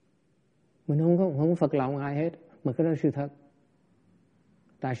 Mình không có phật lòng ai hết. Mà cái đó là sự thật.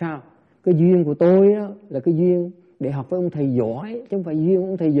 Tại sao? Cái duyên của tôi đó là cái duyên để học với ông thầy giỏi, chứ không phải duyên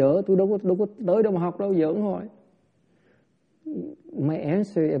ông thầy dở. Tôi đâu có tới đâu mà học đâu, giỡn thôi. My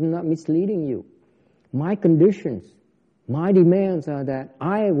answer, I'm not misleading you. My conditions, my demands are that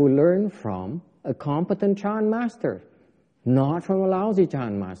I will learn from a competent Chan master, not from a lousy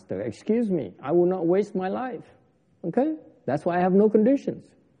Chan master. Excuse me, I will not waste my life. Okay? That's why I have no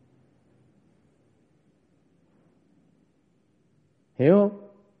conditions. Hiểu không?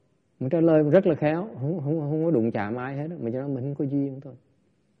 Mình trả lời rất là khéo, không có đụng chạm ai hết, mình cho nó mình không có duyên thôi.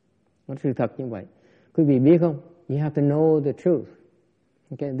 Nó sự thật như vậy. Quý vị biết không? You have to know the truth.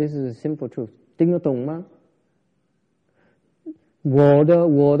 Okay, this is a simple truth. Tiếng nó tùng mà.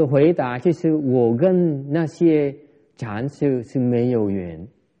 我的回答就是我跟那些禅师是没有缘。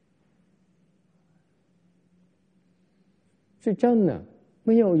是真的，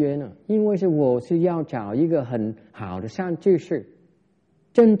没有缘啊，因为我是要找一个很好的善知识。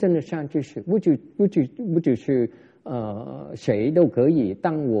真正的善知识，不只是谁都可以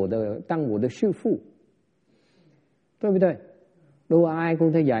当我的师父，对不对？đâu ai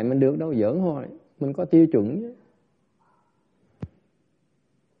cũng thể dạy mình được đâu, giỡn thôi, mình có tiêu chuẩn chứ.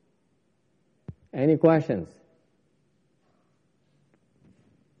 Any questions?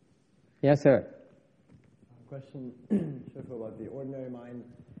 Yes, sir. Question, Shifu, about the ordinary mind.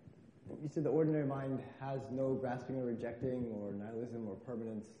 You said the ordinary mind has no grasping or rejecting or nihilism or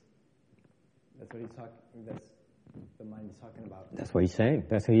permanence. That's what that's the mind is talking about. That's what he's saying.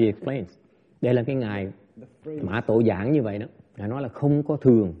 That's what he explains. Đây là cái ngài Mã Tổ giảng như vậy đó. Ngài nói là không có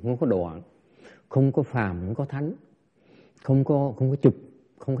thường, không có đoạn, không có phàm, không có thánh, không có chụp,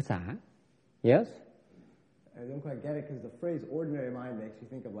 không có xả. Yes? I don't quite get it because the phrase ordinary mind makes you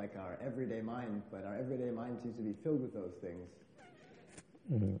think of like our everyday mind, but our everyday mind seems to be filled with those things.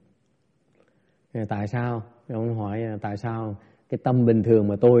 Tại sao? Ông hỏi tại sao cái tâm bình thường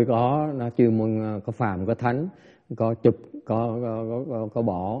mà tôi có nó chưa có phàm, có thánh, có chụp, có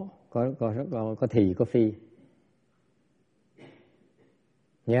bỏ, có thì, có phi.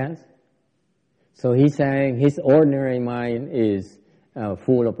 Yes? So he's saying his ordinary mind is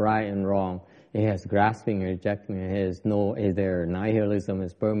full of right and wrong. It has grasping and rejecting. Is there nihilism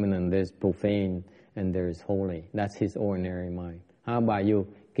is permanent, there's profane, and there's holy. That's his ordinary mind. How about you?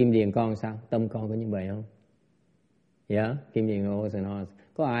 Kim Điền con sao? Tâm con có như vậy không? Yeah? Kim Điền knows and knows.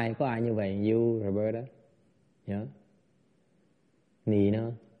 Có ai như vậy? You, Roberta? Yeah? 你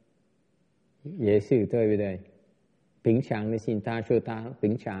呢？也是对不对？平常的心，他说他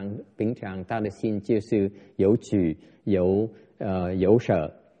平常他的心就是有取有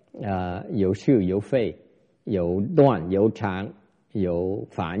舍，有是有非，有断有长，有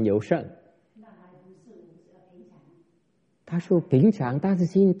繁有盛。他说平常他的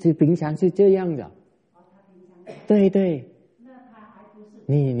心是平常是这样的。对对。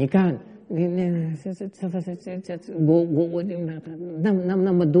你看。我那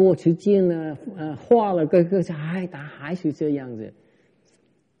么多时间呢，花了个他还是这样子。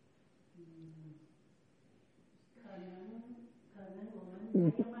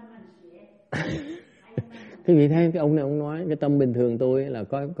Quý vị thấy cái ông này ông nói cái tâm bình thường tôi là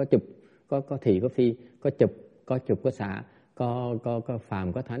có chụp, có thị có phi, có chụp có xạ, có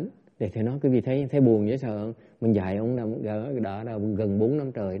phàm có thánh. Để thầy nói quý vị thấy buồn dễ sợ không? Mình dạy ông đã gần 4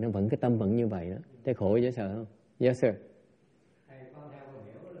 năm trời, nó vẫn cái tâm vẫn như vậy đó. Thấy khổ dễ sợ không? Yes sir. Thầy con theo con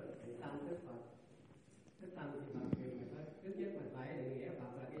hiểu là tâm tức Phật. Tức tâm thì Phật thì mình phải trước nhất mình phải định nghĩa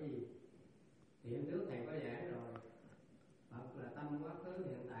Phật là cái gì. Thì hôm trước thầy có giảng rồi. Phật là tâm quá khứ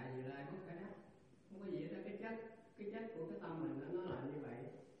hiện tại vị lai bất khả đắc. Không có gì hết, cái chất của cái tâm mình nó là như vậy.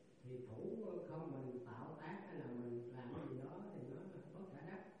 Thì thủ không mình tạo tác hay là mình làm cái gì đó thì nó là bất khả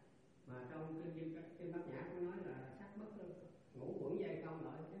đắc. Mà trong kinh Bát Nhã cũng nói là sắc bất ngũ quẩn dây không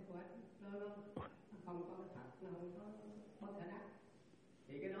lợi cái quét nó không có thật, nó không có bất khả đắc.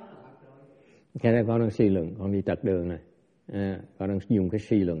 Thì cái đó là Phật rồi. Cái này con đang suy luận, con đi trật đường này, con đang dùng cái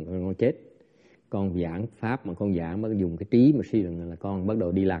suy luận, con chết. Con giảng pháp mà con giảng mà dùng cái trí mà suy luận là con bắt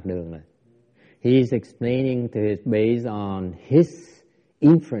đầu đi lạc đường rồi. He is explaining to his based on his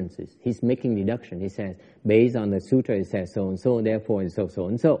inferences. He's making deduction. He says based on the sutra it says so and so, therefore so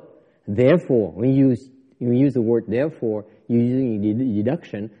and so. Therefore, when you use the word therefore, you're using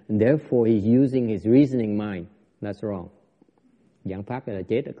deduction, and therefore he's using his reasoning mind. That's wrong. Giảng pháp là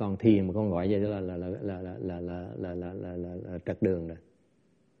chết, còn thiền mà con gọi vậy là trật đường rồi.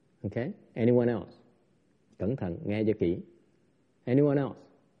 Okay? Anyone else? Cẩn thận, nghe cho kỹ. Anyone else?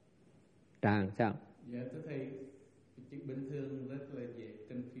 Tràng, sao? Dạ, thưa thầy, chữ bình thường rất là dễ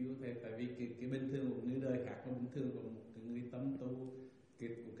confuse thầy, tại vì cái bình thường của người đời khác và bình thường của một cái người tâm tu,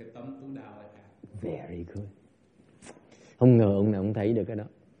 cái tâm tu đạo là khác. Very good. Không ngờ ông nào ông thấy được cái đó.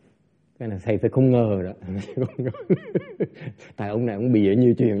 Cái này thầy phải không ngờ đó. Tại ông này ông bịa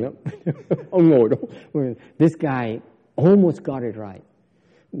nhiều chuyện lắm. Ông ngồi đó. This guy almost got it right.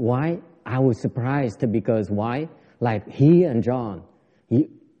 Why? I was surprised because why? Like he and John.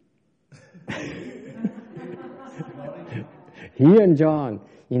 He and John,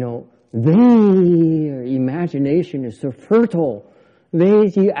 you know, their imagination is so fertile.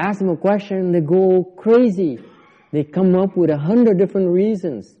 You ask them a question, they go crazy. They come up with 100 different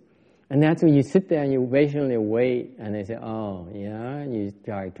reasons. And that's when you sit there and you patiently wait and they say, oh, yeah, you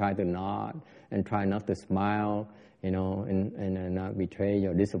try to nod and try not to smile, you know, and not betray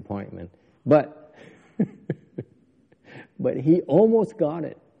your disappointment. But he almost got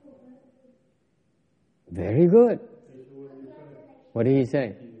it. Very good. What did he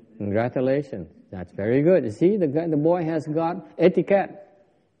say? Congratulations. That's very good. You see, the boy has got etiquette.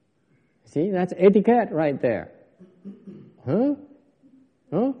 See, that's etiquette right there. Huh?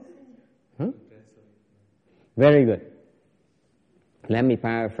 Very good. Let me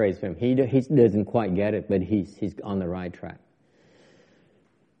paraphrase him. He doesn't quite get it, but he's on the right track.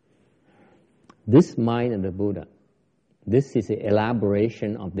 This mind of the Buddha, this is an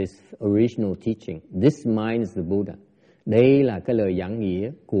elaboration of this original teaching. This mind is the Buddha. Đây là cái lời giảng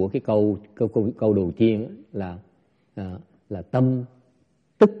nghĩa của cái câu đầu tiên là tâm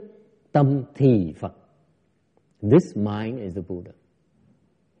tức tâm thì Phật. This mind is the Buddha.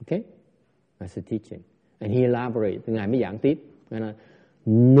 Okay? That's the teaching. And he elaborates. Ngài mới giảng tiếp. Ngài nói,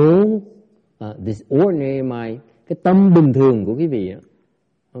 no, this ordinary mind, cái tâm bình thường của quý vị,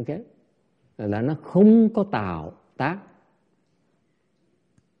 okay, là nó không có tạo tác.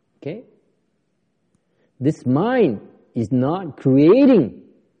 Okay? This mind is not creating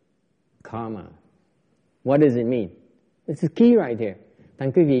karma. What does it mean? It's the key right here.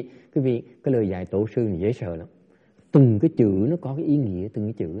 Thành quý vị, cái lời dạy tổ sư này dễ sợ lắm. Từng cái chữ nó có cái ý nghĩa, từng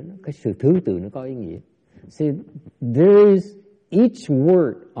cái chữ, cái sự thứ tự nó có ý nghĩa. See, there is each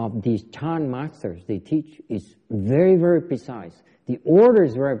word of these Chan masters they teach is very, very precise. The order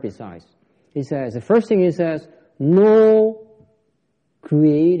is very precise. He says, the first thing he says, no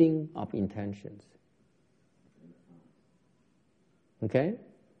creating of intentions. Okay?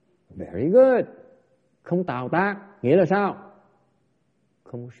 Very good. Không tạo tác, nghĩa là sao?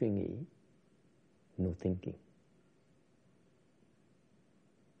 Không suy nghĩ. No thinking.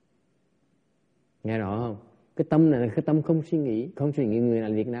 Nghe rõ không? Cái tâm này là cái tâm không suy nghĩ. Không suy nghĩ người này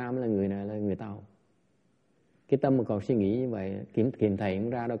là Việt Nam, là người này là người Tàu. Cái tâm mà còn suy nghĩ như vậy, kiếm thầy không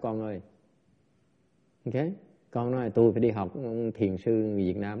ra đâu con ơi. Ok? Con nói là tôi phải đi học thiền sư người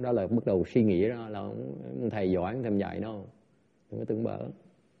Việt Nam, đó là bắt đầu suy nghĩ đó, là ông thầy giỏi, ông thầy dạy đâu. Đừng có tưởng bở.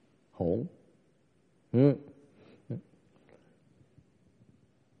 Hỗn.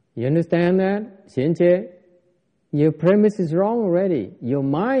 You understand that? Xiên chế? Your premise is wrong already. Your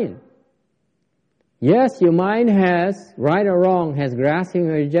mind. Yes, your mind has, right or wrong, has grasping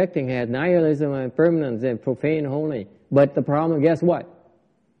or rejecting, has nihilism and permanence and profane holy. But the problem, guess what?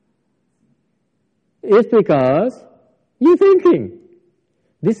 It's because you're thinking.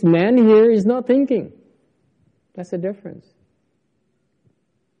 This man here is not thinking. That's the difference.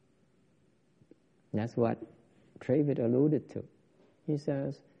 That's what David alluded to. He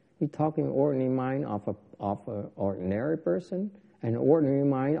says, you're talking ordinary mind of an ordinary person and ordinary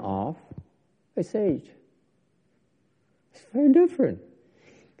mind of a sage. It's very different.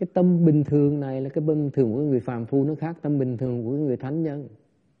 Cái tâm bình thường này là cái tâm bình thường của người phàm phu, nó khác tâm bình thường của người thánh nhân.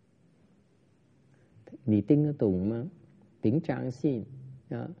 Ni tinh nó tụng mà, bình trạng xin,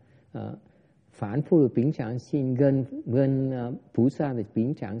 phản phu được bình trạng xin, gần菩萨的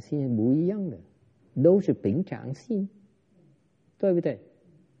bình trạng心不一样的，都是bình trạng心，对不对？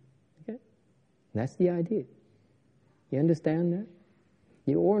 Okay? That's the idea. You understand that?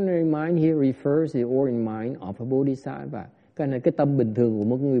 The ordinary mind here refers to the ordinary mind of a bodhisattva. Cái này cái tâm bình thường của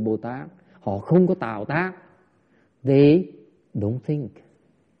một người Bồ Tát. Họ không có tạo tác. They don't think.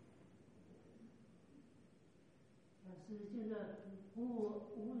 老师，这个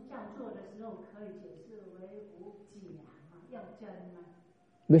无造作的时候，可以解释为无假嘛，要真吗？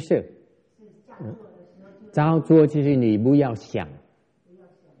不是，是造作的时候就造作就是你不要想，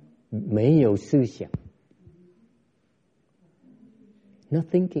没有思想。Not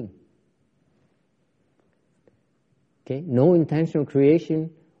thinking. Okay? No intentional creation.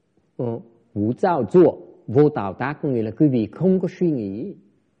 无造作, vô tạo tác có nghĩa là quý vị không có suy nghĩ.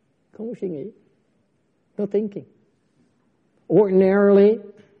 Không có suy nghĩ. No thinking. Ordinarily,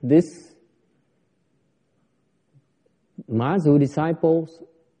 this Mazu disciples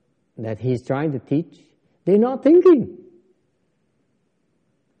that he's trying to teach, they're not thinking.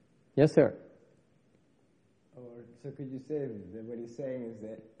 Yes, sir. So could you say that what he's saying is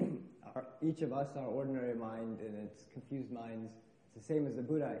that each of us, our ordinary mind and its confused minds, it's the same as the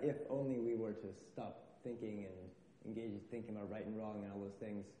Buddha if only we were to stop thinking and engage in thinking about right and wrong and all those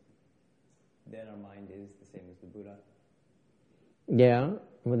things, then our mind is the same as the Buddha. Yeah,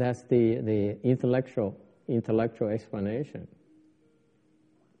 well that's the intellectual explanation.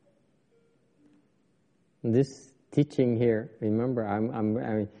 This teaching here,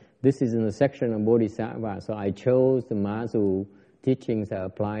 remember, this is in the section of Bodhisattva, so I chose the Mazu teachings that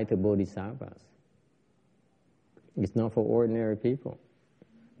apply to Bodhisattvas. It's not for ordinary people.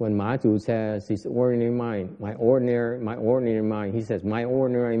 When Mazu says his ordinary mind, my ordinary mind, he says my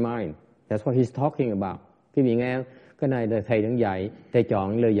ordinary mind. That's what he's talking about. Quý vị nghe, cái này là thầy đang dạy, thầy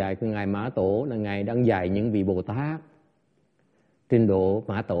chọn lời dạy của ngài Mã Tổ là ngài đang dạy những vị Bồ Tát. Trình độ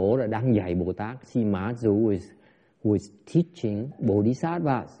Mã Tổ là đang dạy Bồ Tát. See, Mazu was teaching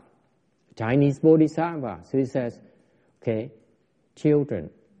Bodhisattvas. Chinese Bodhisattva. So he says, okay, children,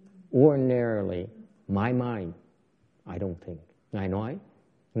 ordinarily, my mind, I don't think. Ngài nói,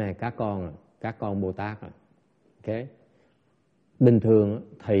 này các con Bồ Tát à, okay? Bình thường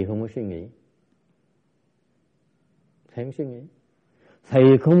thầy không có suy nghĩ. Thầy không suy nghĩ. Thầy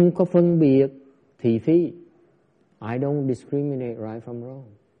không có phân biệt thị phi. I don't discriminate right from wrong.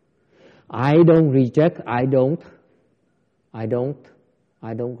 I don't reject, I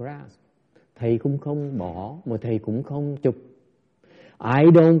don't grasp. Thầy cũng không bỏ, mà thầy cũng không chụp. I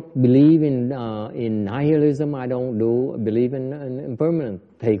don't believe in nihilism. I don't believe in impermanence.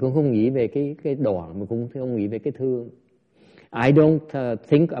 Thầy cũng không nghĩ về cái đoạn, mà cũng không nghĩ về cái thương. I don't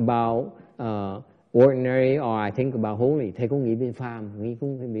think about ordinary or I think about holy. Thầy cũng nghĩ về phàm,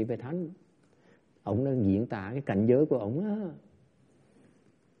 cũng nghĩ về thánh. Ông đang diễn tả cái cảnh giới của ông á.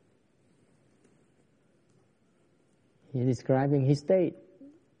 He's describing his state.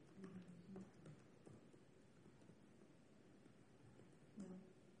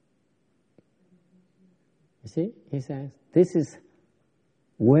 You see, he says, this is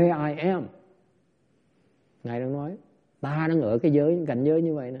where I am. Ngài đang nói, ta đang ở cái cảnh giới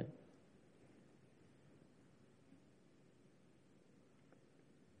như vậy nè.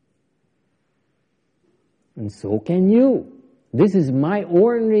 And so can you. This is my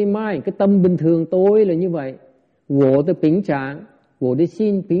ordinary mind. Cái tâm bình thường tôi là như vậy. 我的平常，我的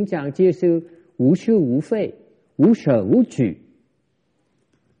心平常就是无是无非，无舍无取，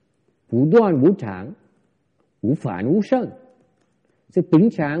不断无常，无反无胜。这平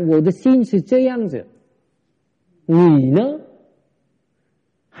常我的心是这样子。你呢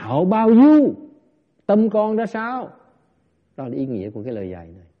？How about you? Tâm con ra sao? Đó là ý nghĩa của cái lời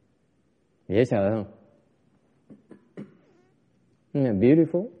dạy này. Dễ sợ không? Isn't that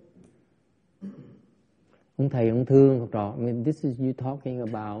beautiful? Ông thầy, ông thương học trò. I mean, this is you talking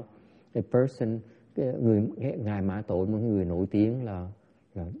about a person, ngài Mã Tổ, một người nổi tiếng là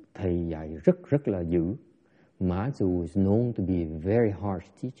thầy dạy rất là dữ. Mazu is known to be a very harsh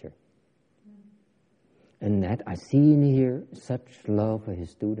teacher. And that I see in here such love for his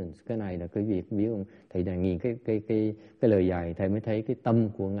students. Cái này là cái việc biết không? Thầy đang nhìn cái lời dạy, thầy mới thấy cái tâm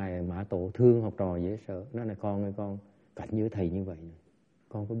của ngài Mã Tổ thương học trò dễ sợ. Nó là con ơi con, cảnh giới thầy như vậy này.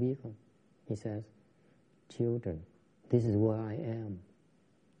 Con có biết không? He says, children. This is where I am.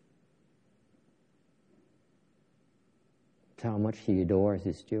 How much he adores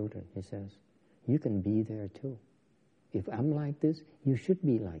his children. He says, you can be there too. If I'm like this, you should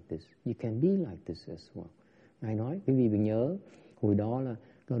be like this. You can be like this as well. Ngài nói, quý vị nhớ, hồi đó là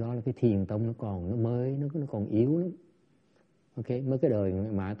cái thiền tông nó còn yếu lắm. Ok, mới cái đời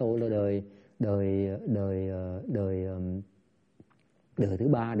Mã Tô là đời thứ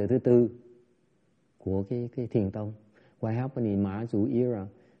ba, đời thứ tư của cái thiền tông. What happened in Ma Zu era?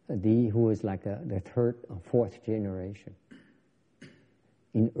 Who is like the third or fourth generation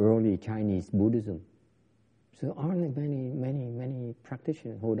in early Chinese Buddhism. So aren't many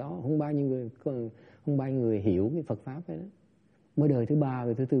practitioners. Hồi đó không bao nhiêu người hiểu cái Phật pháp ấy đó. Mới đời thứ ba,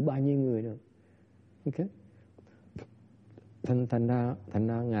 đời thứ tư bao nhiêu người được. Ok. Thành ra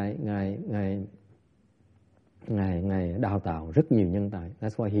ngài đào tạo rất nhiều nhân tài.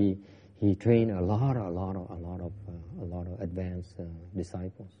 That's why he trained a lot of advanced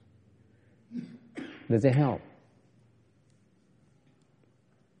disciples. Does it help?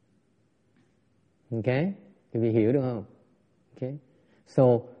 Okay? Quý vị hiểu được không? Okay. So,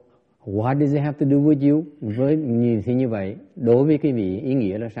 what does it have to do with you? Với nhìn thì như vậy, đối với quý vị ý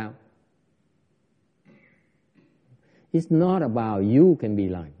nghĩa là sao? It's not about you can be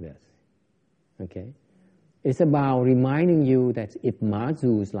like this. Okay? It's about reminding you that if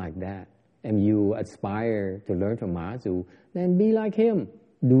Mazu is like that, and you aspire to learn from Mazu, then be like him.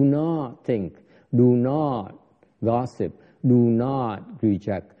 Do not think. Do not gossip. Do not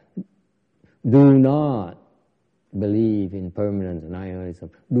reject. Do not believe in permanence and nihilism.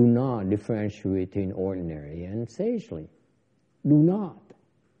 Do not differentiate between ordinary and sagely. Do not.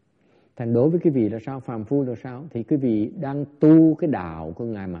 Thành đối với quý vị là sao? Phàm phu là sao? Thì quý vị đang tu cái đạo của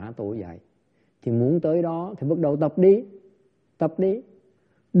Ngài Mã Tổ dạy. Thì muốn tới đó thì bắt đầu tập đi. Tập đi.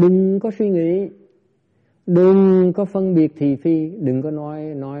 Đừng có suy nghĩ. Đừng có phân biệt thị phi. Đừng có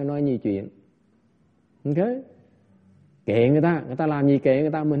nói nhiều chuyện. Ok? Kệ người ta làm gì kệ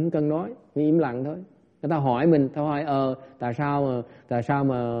người ta, mình không cần nói, mình im lặng thôi. Người ta hỏi mình, tại sao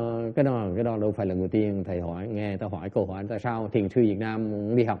mà cái đó đâu phải là người tiên thầy hỏi, nghe ta hỏi câu hỏi tại sao thiền sư Việt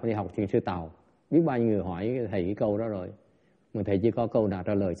Nam đi học thiền sư Tàu, biết bao nhiêu người hỏi thầy cái câu đó rồi, mà thầy chỉ có câu nào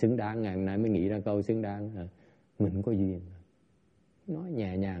trả lời xứng đáng, ngày hôm nay mới nghĩ ra câu xứng đáng. Mình không có duyên, nói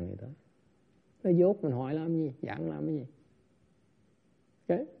nhẹ nhàng vậy thôi. Nó dốt mình hỏi làm gì, giảng làm cái gì.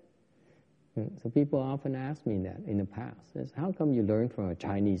 Okay? So people often ask me that in the past. How come you learned from a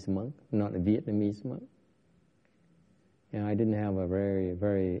Chinese monk, not a Vietnamese monk? And I didn't have a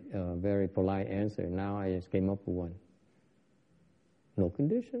very polite answer. Now I just came up with one. No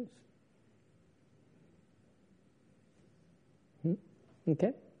conditions.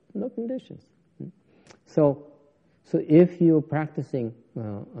 Okay, no conditions. So if you're practicing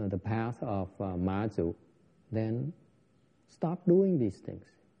the path of Mazu, then stop doing these things.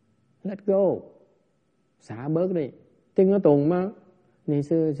 Let go. Xả bớt đi.听得懂吗？你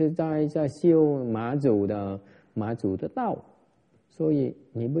是在修马祖的道，所以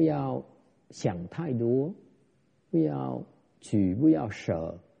你不要想太多，不要取，不要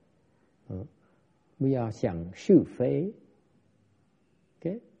舍，不要想是非。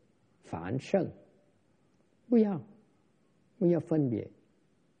Okay? 反胜，不要分别，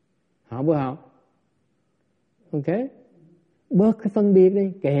好不好 ？Okay? Bớt cái phân biệt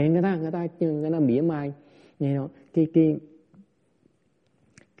đi, kệ người ta mỉa mai. Nghe không? Cái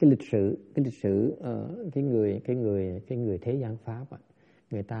lịch sử cái người thế gian pháp ạ,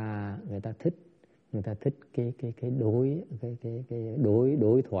 người ta thích cái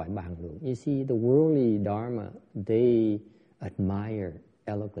đối thoại bàn luận. You see, the worldly dharma, they admire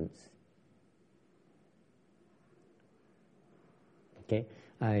eloquence. Okay,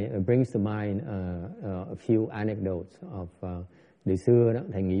 it brings to mind a few anecdotes of đời xưa đó.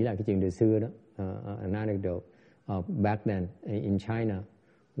 Thầy nghĩ là cái chuyện đời xưa đó, an anecdote of back then in China,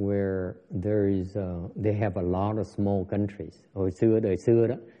 where they have a lot of small countries. Hồi xưa đời xưa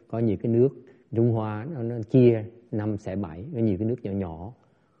đó có nhiều cái nước Trung Hoa nó chia 5 xẻ 7, có nhiều cái nước nhỏ nhỏ,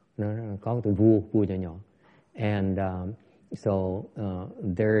 nó có từ vua nhỏ. And so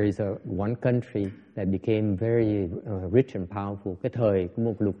there is one country that became very rich and powerful. Cái thời của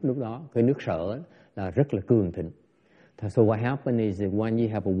một lúc đó, cái nước Sở là rất là cường thịnh. So what happened is that when you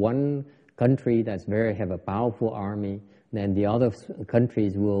have one country that's have a powerful army, then the other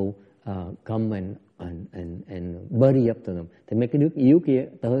countries will come and buddy up to them. Thì mấy cái nước yếu kia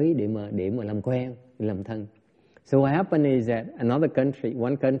tới để mà làm quen, làm thân. So what happened is that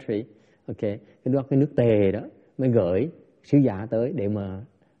one country, okay, cái nước Tề đó mới gửi sứ giả tới để mà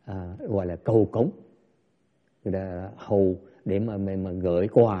gọi là cầu cống. người ta hầu để mà gửi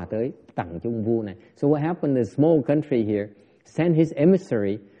quà tới tặng cho ông vua này. So what happened? The small country here sent his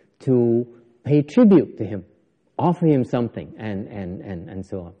emissary to pay tribute to him, offer him something, and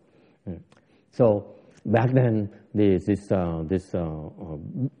so on. So back then, this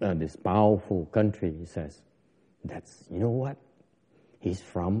powerful country says, you know what? He's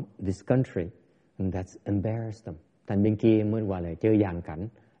from this country, and that's embarrassed them. Thành bên kia mới gọi là chơi dàn cảnh,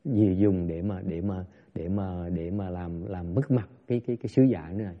 dùng để mà làm mất mặt cái sứ giả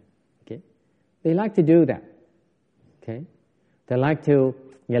này. Okay, they like to do that. Okay, they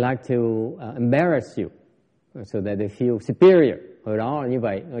like to embarrass you, so that they feel superior. Hồi đó là như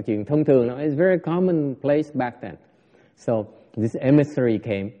vậy, chuyện thông thường nó is very commonplace back then. So this emissary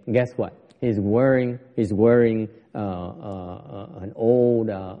came. Guess what? He's wearing an old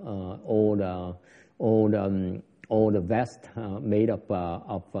vest made of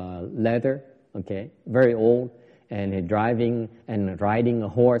leather. Okay, very old, and he's riding a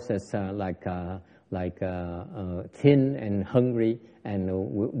horse that's thin and hungry, and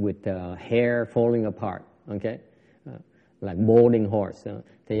with hair falling apart. Okay. Like boarding horse.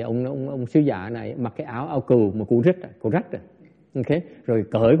 Thì ông sứ giả này mặc cái áo cừu mà cũ rách rồi. Okay, rồi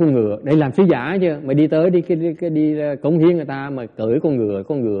cởi con ngựa. Đây làm sứ giả chứ, mà đi tới đi cống hiến người ta mà cởi con ngựa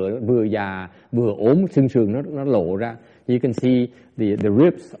vừa già vừa ốm, xương sườn nó lộ ra. You can see the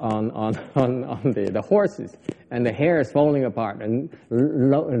ribs on the horses, and the hair is falling apart, and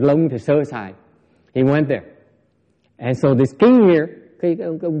lông thì sơ sài. He went there, and so this king here, cái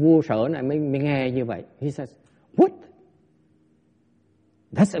vua sở này mới nghe như vậy. He says, what?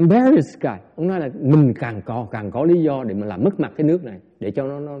 That's embarrassed guy. Ông nói là mình càng có lý do để mà làm mất mặt cái nước này, để cho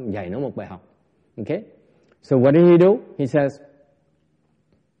nó dạy nó một bài học. Okay? So what did he do? He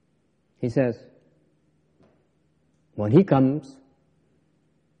says, when he comes,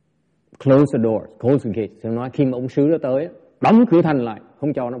 close the doors, close the gates. Ông nói khi mà ông sứ đó tới, đóng cửa thành lại,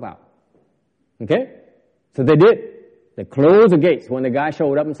 không cho nó vào. Okay? So they did. They closed the gates. When the guy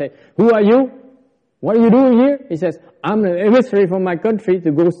showed up and said, who are you? What are you doing here? He says, I'm an emissary from my country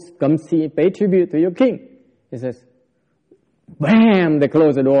to go come see, pay tribute to your king. He says, bam, they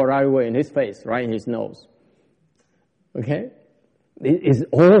close the door right away in his face, right in his nose. Okay? It is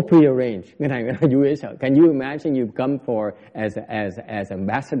all prearranged. Cái này vui sợ. Can you imagine you come for as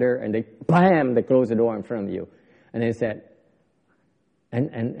ambassador, and they bam, they close the door in front of you. And they said,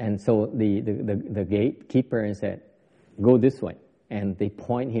 and so the gatekeeper said, go this way. And they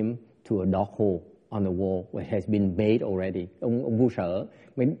point him to a dark hole on the wall which has been made already. Ông vua sở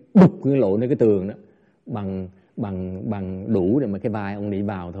mới đục cái lỗ nơi cái tường đó bằng đủ để mà cái vai ông đi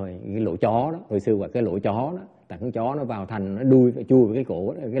vào thôi. Cái lỗ chó đó, hồi xưa gọi cái lỗ chó đó, tại con chó nó vào thành nó đuôi phải chui vào cái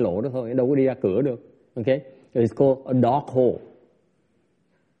cổ cái lỗ đó thôi, đâu có đi ra cửa được. Okay, it's called a dark hole.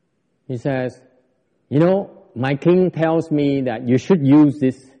 He says, you know, my king tells me that you should use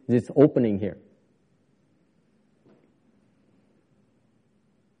this opening here.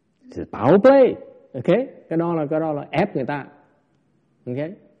 It's power play. Okay, cái đó là ép người ta.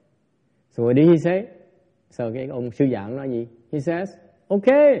 Okay, so what did he say? So cái ông sư giảng nói gì? He says,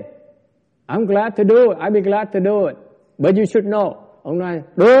 okay, I'm glad to do it. I'll be glad to do it, but you should know. Ông nói,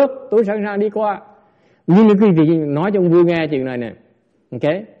 được, tôi sẵn sàng đi qua. Nhưng quý vị nói cho ông vua nghe chuyện này nè.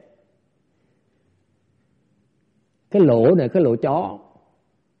 Okay, cái lỗ này, cái lỗ chó.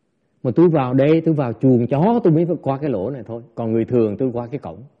 Mà tôi vào đây, tôi vào chuồng chó, tôi mới qua cái lỗ này thôi. Còn người thường tôi qua cái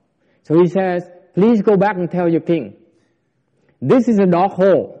cổng. So he says, please go back and tell your king, this is a dark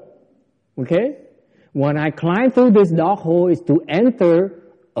hole. Okay? When I climb through this dark hole is to enter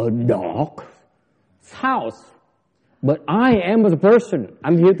a dark house. But I am the person.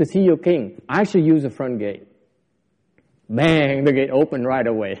 I'm here to see your king. I should use the front gate. Bang, the gate opened right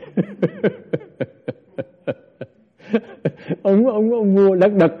away. ông vua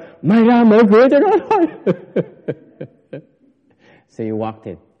đật, mày ra mở cửa cho nó thôi. So you walked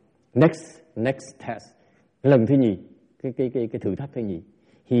in. Next test. Lần thứ nhì, cái thử thách thứ nhì.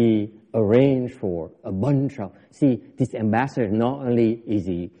 He arranged for a bunch of, see, this ambassador not only is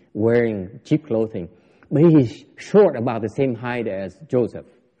he wearing cheap clothing, but he's short about the same height as Joseph.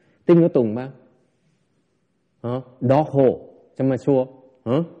 Tinh nó tùng mà. Dog hole. Cho mà xua.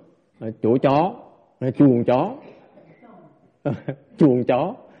 Chỗ chó. Chuồng chó. Chuồng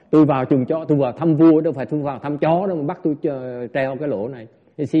chó. Tôi vào chuồng chó, tôi vào thăm vua, đâu phải tôi vào thăm chó đâu mà bắt tôi treo cái lỗ này.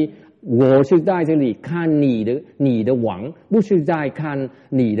 You see, 我是在这里看你的王，不是在看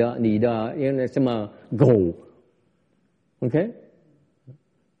你的什么狗。Okay?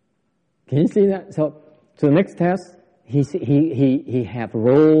 Can you see that? So next test, he have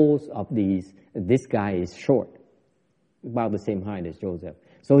rows of these. This guy is short, about the same height as Joseph.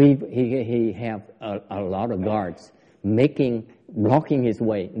 So he have a lot of guards blocking his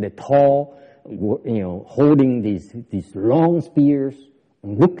way. The tall, holding these long spears,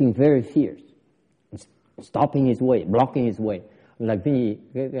 looking very fierce, stopping his way, blocking his way. Là cái gì?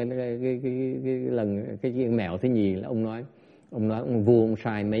 Cái mẹo thứ nhì là ông nói ông vua ông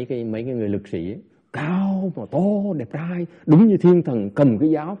sai mấy cái người lực sĩ ấy, cao mà to đẹp trai, đúng như thiên thần, cầm cái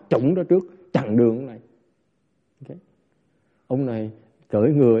giáo chổng ra trước chặn đường này. Okay. Ông này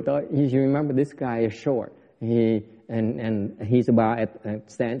cưỡi ngựa tới. You remember this guy is short. And he's about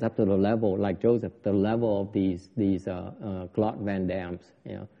stands up to the level like Joseph, the level of these Claude Van Dammes.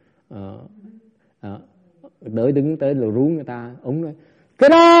 Đứng tới lều rú người ta, ông nói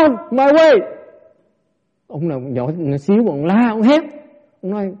get on my way. Ông nào nhỏ xíu mà ông la, ông hét,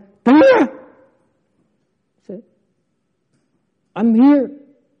 ông nói tía. I'm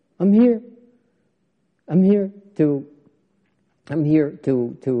here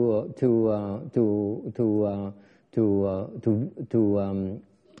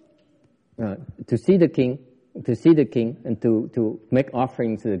to see the king and to make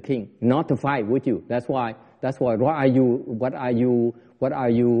offerings to the king, not to fight with you. That's why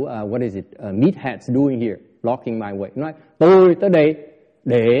what is it, meatheads doing here, blocking my way. Nói tôi tới đây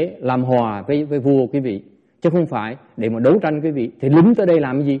để làm hòa với vua quý vị, chứ không phải để mà đấu tranh quý vị. Thì lính tới đây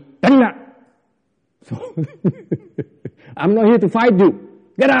làm cái gì? Đánh lại. So, I'm not here to fight you.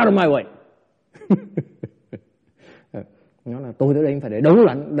 Get out of my way. Nó là tôi tới đây phải để đấu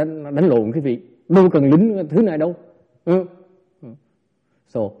đánh lộn quý vị. Đâu cần lính thứ này đâu.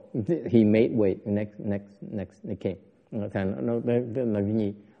 So he made way. Next came. Là cái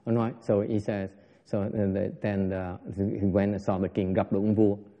gì? Ông nói. So he says. So then he went and saw the king, gặp được ông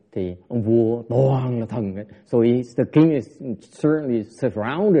vua. Thì ông vua toàn là thần ấy. So the king is certainly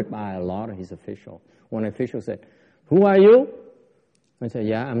surrounded by a lot of his officials. One official said, "Who are you?" I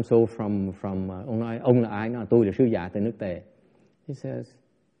said, "Yeah, I'm so from." Ông nói, ông là ai? Nói, tôi là sứ giả từ nước Tề. He says,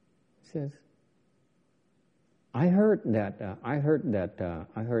 I heard that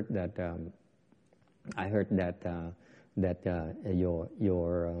your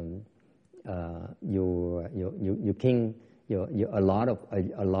king, a lot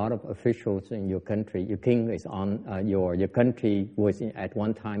of officials in your country. Your king is on your country was at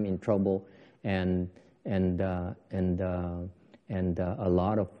one time in trouble, and a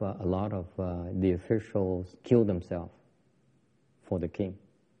lot of the officials killed themselves for the king,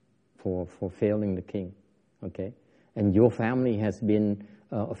 for failing the king. Okay, and your family has been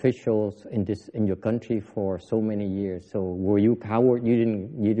officials in your country for so many years. So were you coward?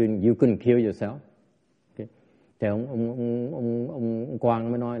 You couldn't kill yourself. Okay. Thì ông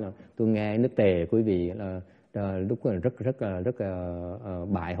Quang mới nói là tôi nghe nước Tề quý vị là lúc rất là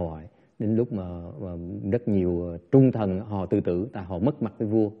bại hoại, đến lúc mà rất nhiều trung thần họ tự tử, tại họ mất mặt với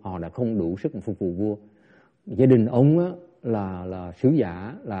vua, họ đã không đủ sức phục vụ vua. Gia đình ông á, là sứ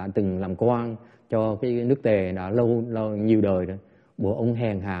giả, là từng làm quan cho cái nước Tề đã lâu nhiều đời rồi. Bộ ông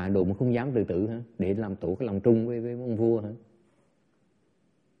hèn hạ độ mà không dám tự tử hả? Để làm tổ cái lòng trung với ông vua hả?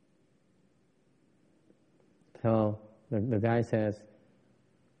 So the guy says,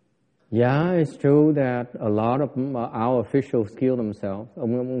 yeah, it's true that a lot of our officials kill themselves.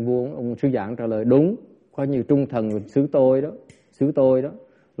 Ông vua, ông sứ giả trả lời đúng, coi như trung thần xứ tôi đó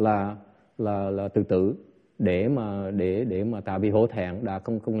là tự tử để mà tại vì hổ thẹn đã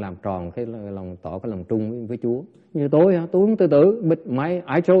không làm tròn cái lòng trung với Chúa. Như tôi không tự tử, but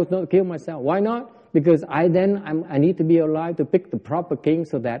I chose not to kill myself. Why not? Because I need to be alive to pick the proper king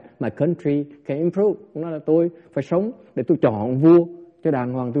so that my country can improve. Nó là tôi phải sống để tôi chọn vua cho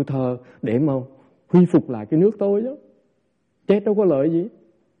đàng hoàng tôi thờ để mà huy phục lại cái nước tôi chứ. Chết đâu có lợi gì.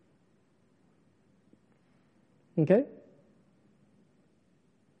 Okay?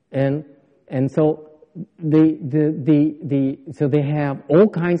 And so so they have all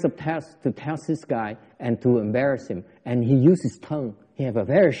kinds of tests to test this guy and to embarrass him, and he uses his tongue. He have a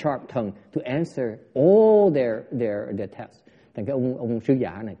very sharp tongue to answer all their tests. Thành cái ông sứ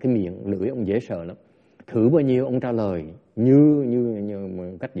giả này, cái miệng lưỡi ông dễ sợ lắm. Thử bao nhiêu ông trả lời như một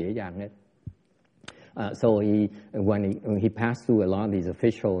cách dễ dàng hết. So when he passed through a lot of these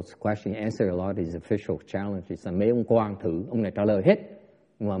officials' questions, he answered a lot of these official challenges. Mấy ông quan thử, ông này trả lời hết.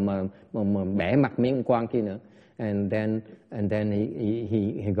 Mà bẻ mặt mấy ông quan kia nữa. And then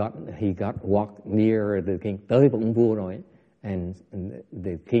he got walked near the king. Tới với ông vua rồi. And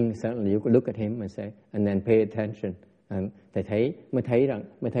the king suddenly, you could look at him and say, and then pay attention. Thầy mới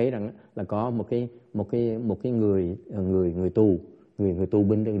thấy rằng là có một cái người tù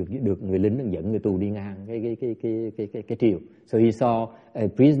binh được người lính dẫn người tù đi ngang cái triều. So he saw a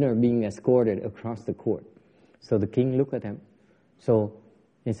prisoner being escorted across the court. So the king looked at him. So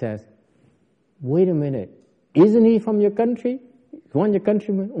He says, wait a minute, isn't he from your country? One your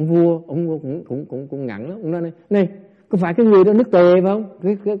countryman? Ông vua cũng ngẳng lắm. Ông nói này, có phải cái người đó nước Tề phải không?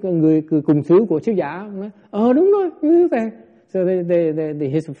 Cái người cùng xứ của sứ giả. Ông nói, đúng rồi, nước Tề. So his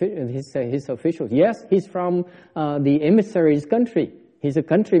officials, yes, he's from the emissary's country. He's a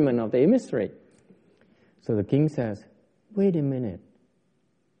countryman of the emissary. So the king says, wait a minute,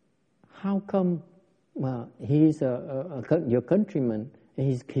 how come he's your countryman?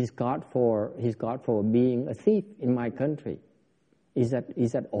 He's got for being a thief in my country. Is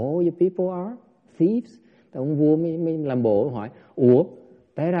that all your people are thieves? Ông vua mới làm bộ hỏi, ủa,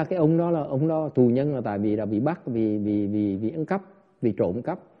 té ra cái ông đó tù nhân là tại vì đã bị bắt vì ăn cắp, vì trộm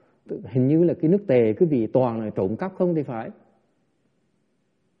cắp. Hình như là cái nước Tề cứ vì toàn là trộm cắp không thì phải.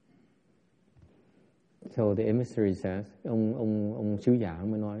 So the emissary says, ông sứ giả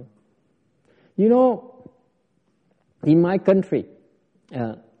mới nói, you know, in my country,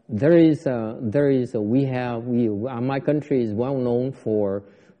 my country is well known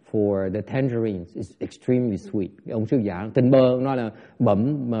for the tangerines. It's extremely sweet. Ông sứ giả tình bơ nói là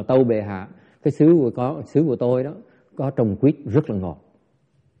bẩm mà tâu bệ hạ, cái xứ của tôi đó có trồng quýt rất là ngọt.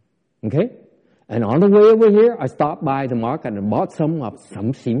 Okay? And on the way over here, I stopped by the market and bought some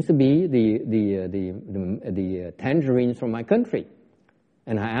seems to be the tangerines from my country.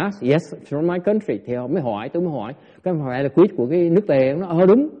 And I asked, yes, it's from my country. Thì tôi mới hỏi, cái phải là quýt của cái nước Tề. Nó nói,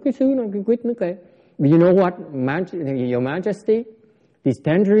 đúng, cái xứ nó cái quýt nước Tề. But you know what, Your Majesty, these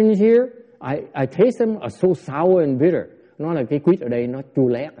tangerines here, I taste them are so sour and bitter. Nó là cái quýt ở đây nó chua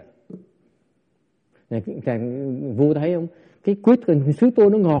lét. Vua thấy không? Cái quýt của xứ tôi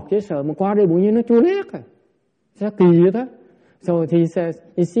nó ngọt chứ sợ mà qua đây bỗng nhiên nó chua lét. Sao kỳ vậy đó? So he says,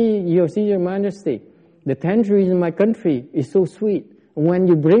 you see, Your Majesty, the tangerines in my country is so sweet. When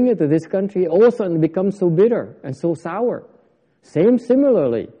you bring it to this country, all of a sudden it becomes so bitter and so sour.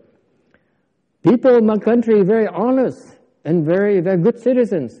 Similarly, people in my country are very honest and very good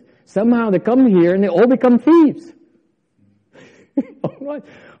citizens. Somehow they come here and they all become thieves. Ông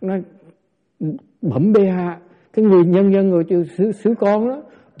nói, bẩm bệ hạ, cái người nhân dân người xứ con đó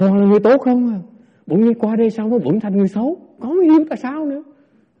toàn là người tốt không à. Bỗng nhiên qua đây sao nó bỗng thành người xấu, có hiểu tại sao nữa.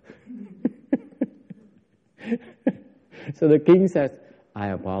 So the king says, I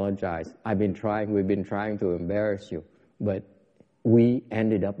apologize. We've been trying to embarrass you, but we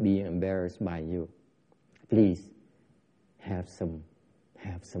ended up being embarrassed by you. Please have some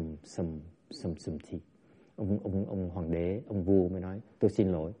tea. Ông hoàng đế, ông vua mới nói, tôi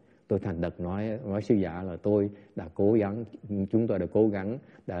xin lỗi. Tôi thành thật nói sứ giả là chúng tôi đã cố gắng,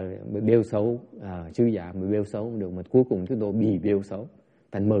 đã bêu xấu sứ giả, mà bêu xấu không được, mà cuối cùng chúng tôi bị bêu xấu.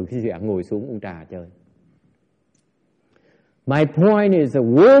 Thành mời sứ giả ngồi xuống uống trà chơi. My point is the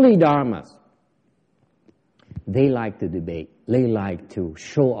worldly dharmas, they like to debate. They like to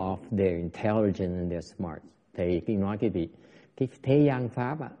show off their intelligence and their smart. Thì khi nói cái thế gian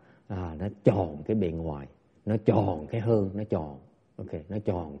pháp nó tròn cái bề ngoài, nó tròn cái hơn, nó tròn. Okay, nó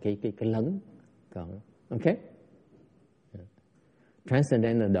tròn cái lấn. Okay?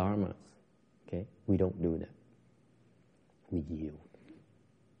 Transcendental dharmas. Okay, we don't do that. We yield.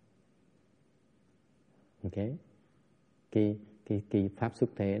 Okay? Cái pháp xuất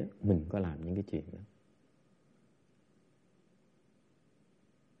thế đó, mình có làm những cái chuyện đó.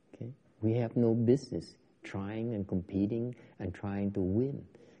 Okay? We have no business trying and competing and trying to win.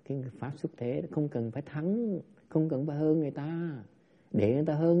 Cái pháp xuất thế đó không cần phải thắng, không cần phải hơn người ta. Để người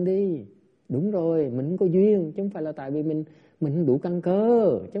ta hơn đi. Đúng rồi, mình không có duyên, chứ không phải là tại vì mình không đủ căn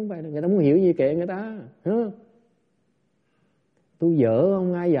cơ, chứ không phải là người ta muốn hiểu gì kệ người ta. Tôi dở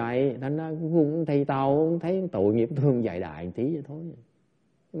không ai dạy, thành ra cũng thầy tàu thấy tội nghiệp, tôi không dạy đại một tí vậy thôi.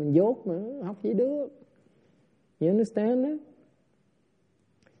 Mình dốt nữa, học gì được. You understand that?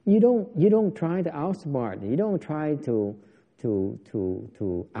 You don't try to outsmart, you don't try to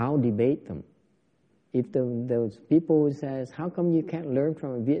out-debate them. If those people says, how come you can't learn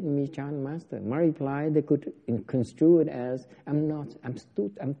from a Vietnamese Chan master? My reply, they could construe it as, I'm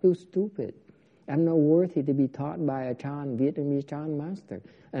too stupid. I'm not worthy to be taught by a Vietnamese Chan master.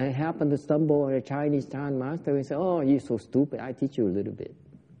 And I happen to stumble on a Chinese Chan master and say, oh, you're so stupid, I teach you a little bit.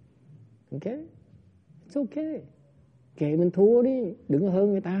 Okay? It's okay. Kệ mình thua đi, đừng có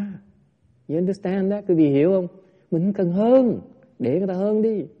hơn người ta. You understand that? Quý vị hiểu không? Mình không cần hơn, để người ta hơn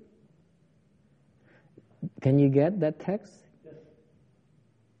đi. Can you get that text? Yes.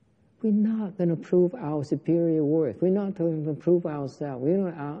 We're not going to prove our superior worth. We're not going to prove ourselves. We're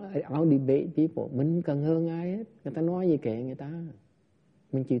not out-debate people. Mình không cần hơn ai hết. Người ta nói gì kệ người ta.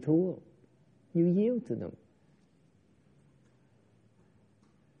 Mình chịu thua. You yield to them.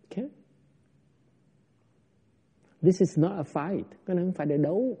 Okay? This is not a fight. Cái này không phải để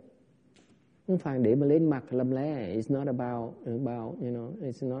đấu. Không phải để mà lên mặt làm lẽ. It's not about you know,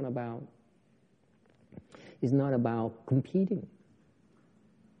 it's not about competing.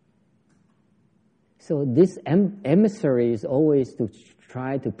 So this emissary is always to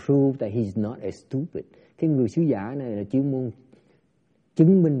try to prove that he's not as stupid. Cái người sứ giả này là muốn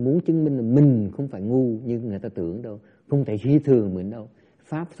chứng minh là mình không phải ngu như người ta tưởng đâu, không thể khi thường mình đâu.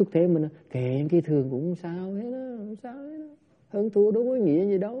 Pháp xuất thế mình kệ cái thường cũng không sao hết đó, không sao hết đó. Hơn thua đâu có ý nghĩa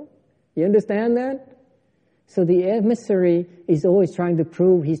gì đâu. You understand that? So the emissary is always trying to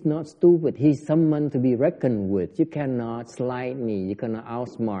prove he's not stupid. He's someone to be reckoned with. You cannot slight me. You cannot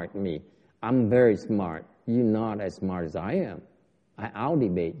outsmart me. I'm very smart. You're not as smart as I am. I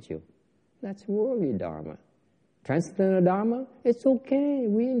out-debate you. That's worldly dharma. Transcendental dharma, it's okay.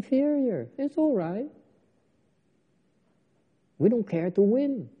 We're inferior. It's all right. We don't care to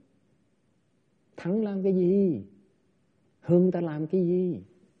win. Thắng làm cái gì? Hơn ta làm cái gì?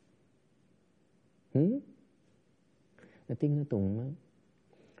 Là tiếng nó tùng á.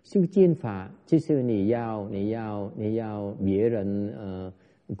 Sư chiên phả, chứ sư nì yào bịa rần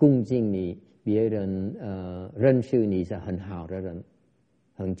cung chinh nì, bịa rần rân sư nì sẽ hần hào ra rần,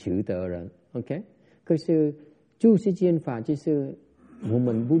 hần chữ tờ rần. Ok? Cơ sư, chú sư chiên phả, chứ sư, một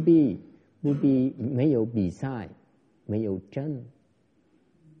mình bù bì, mấy dấu bì sai, mấy dấu chân.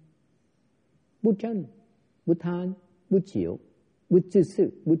 Bút chân, bút than, bút chiếu, bút chư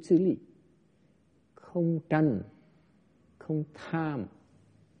sự, bút chư lý. Không tranh, không tham,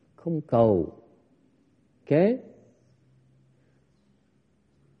 không cầu. Ok?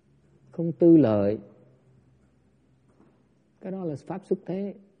 Không tư lợi. Cái đó là pháp xuất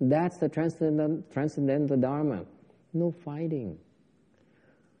thế. That's the transcendental dharma. No fighting,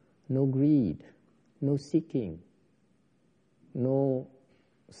 no greed, no seeking, no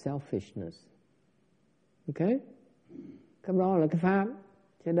selfishness. Ok? Cái đó là cái pháp.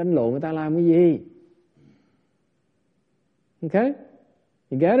 Chứ đánh lộn người ta làm cái gì? Ok?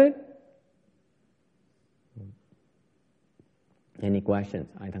 You get it? Any questions?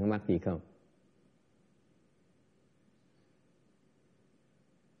 Ai thắc mắc gì không?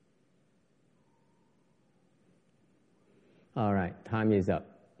 All right, time is up.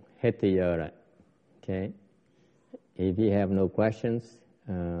 Hết the giờ rồi. Okay. If you have no questions,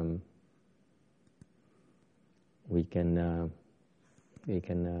 we can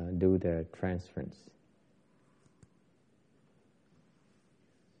do the transference.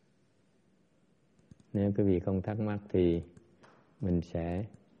 Nếu quý vị không thắc mắc thì mình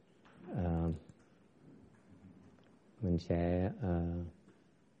sẽ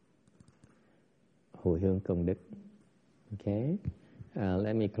hồi hướng công đức. Okay,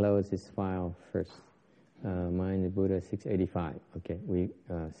 let me close this file first. Mine is Buddha 685. Okay,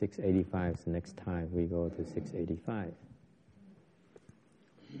 685 is the next time we go to 685.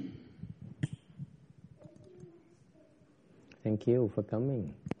 Thank you for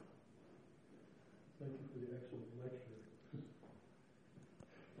coming. Thank you for the excellent lecture.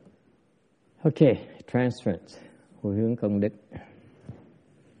 Okay, transference, hồi hướng công đức.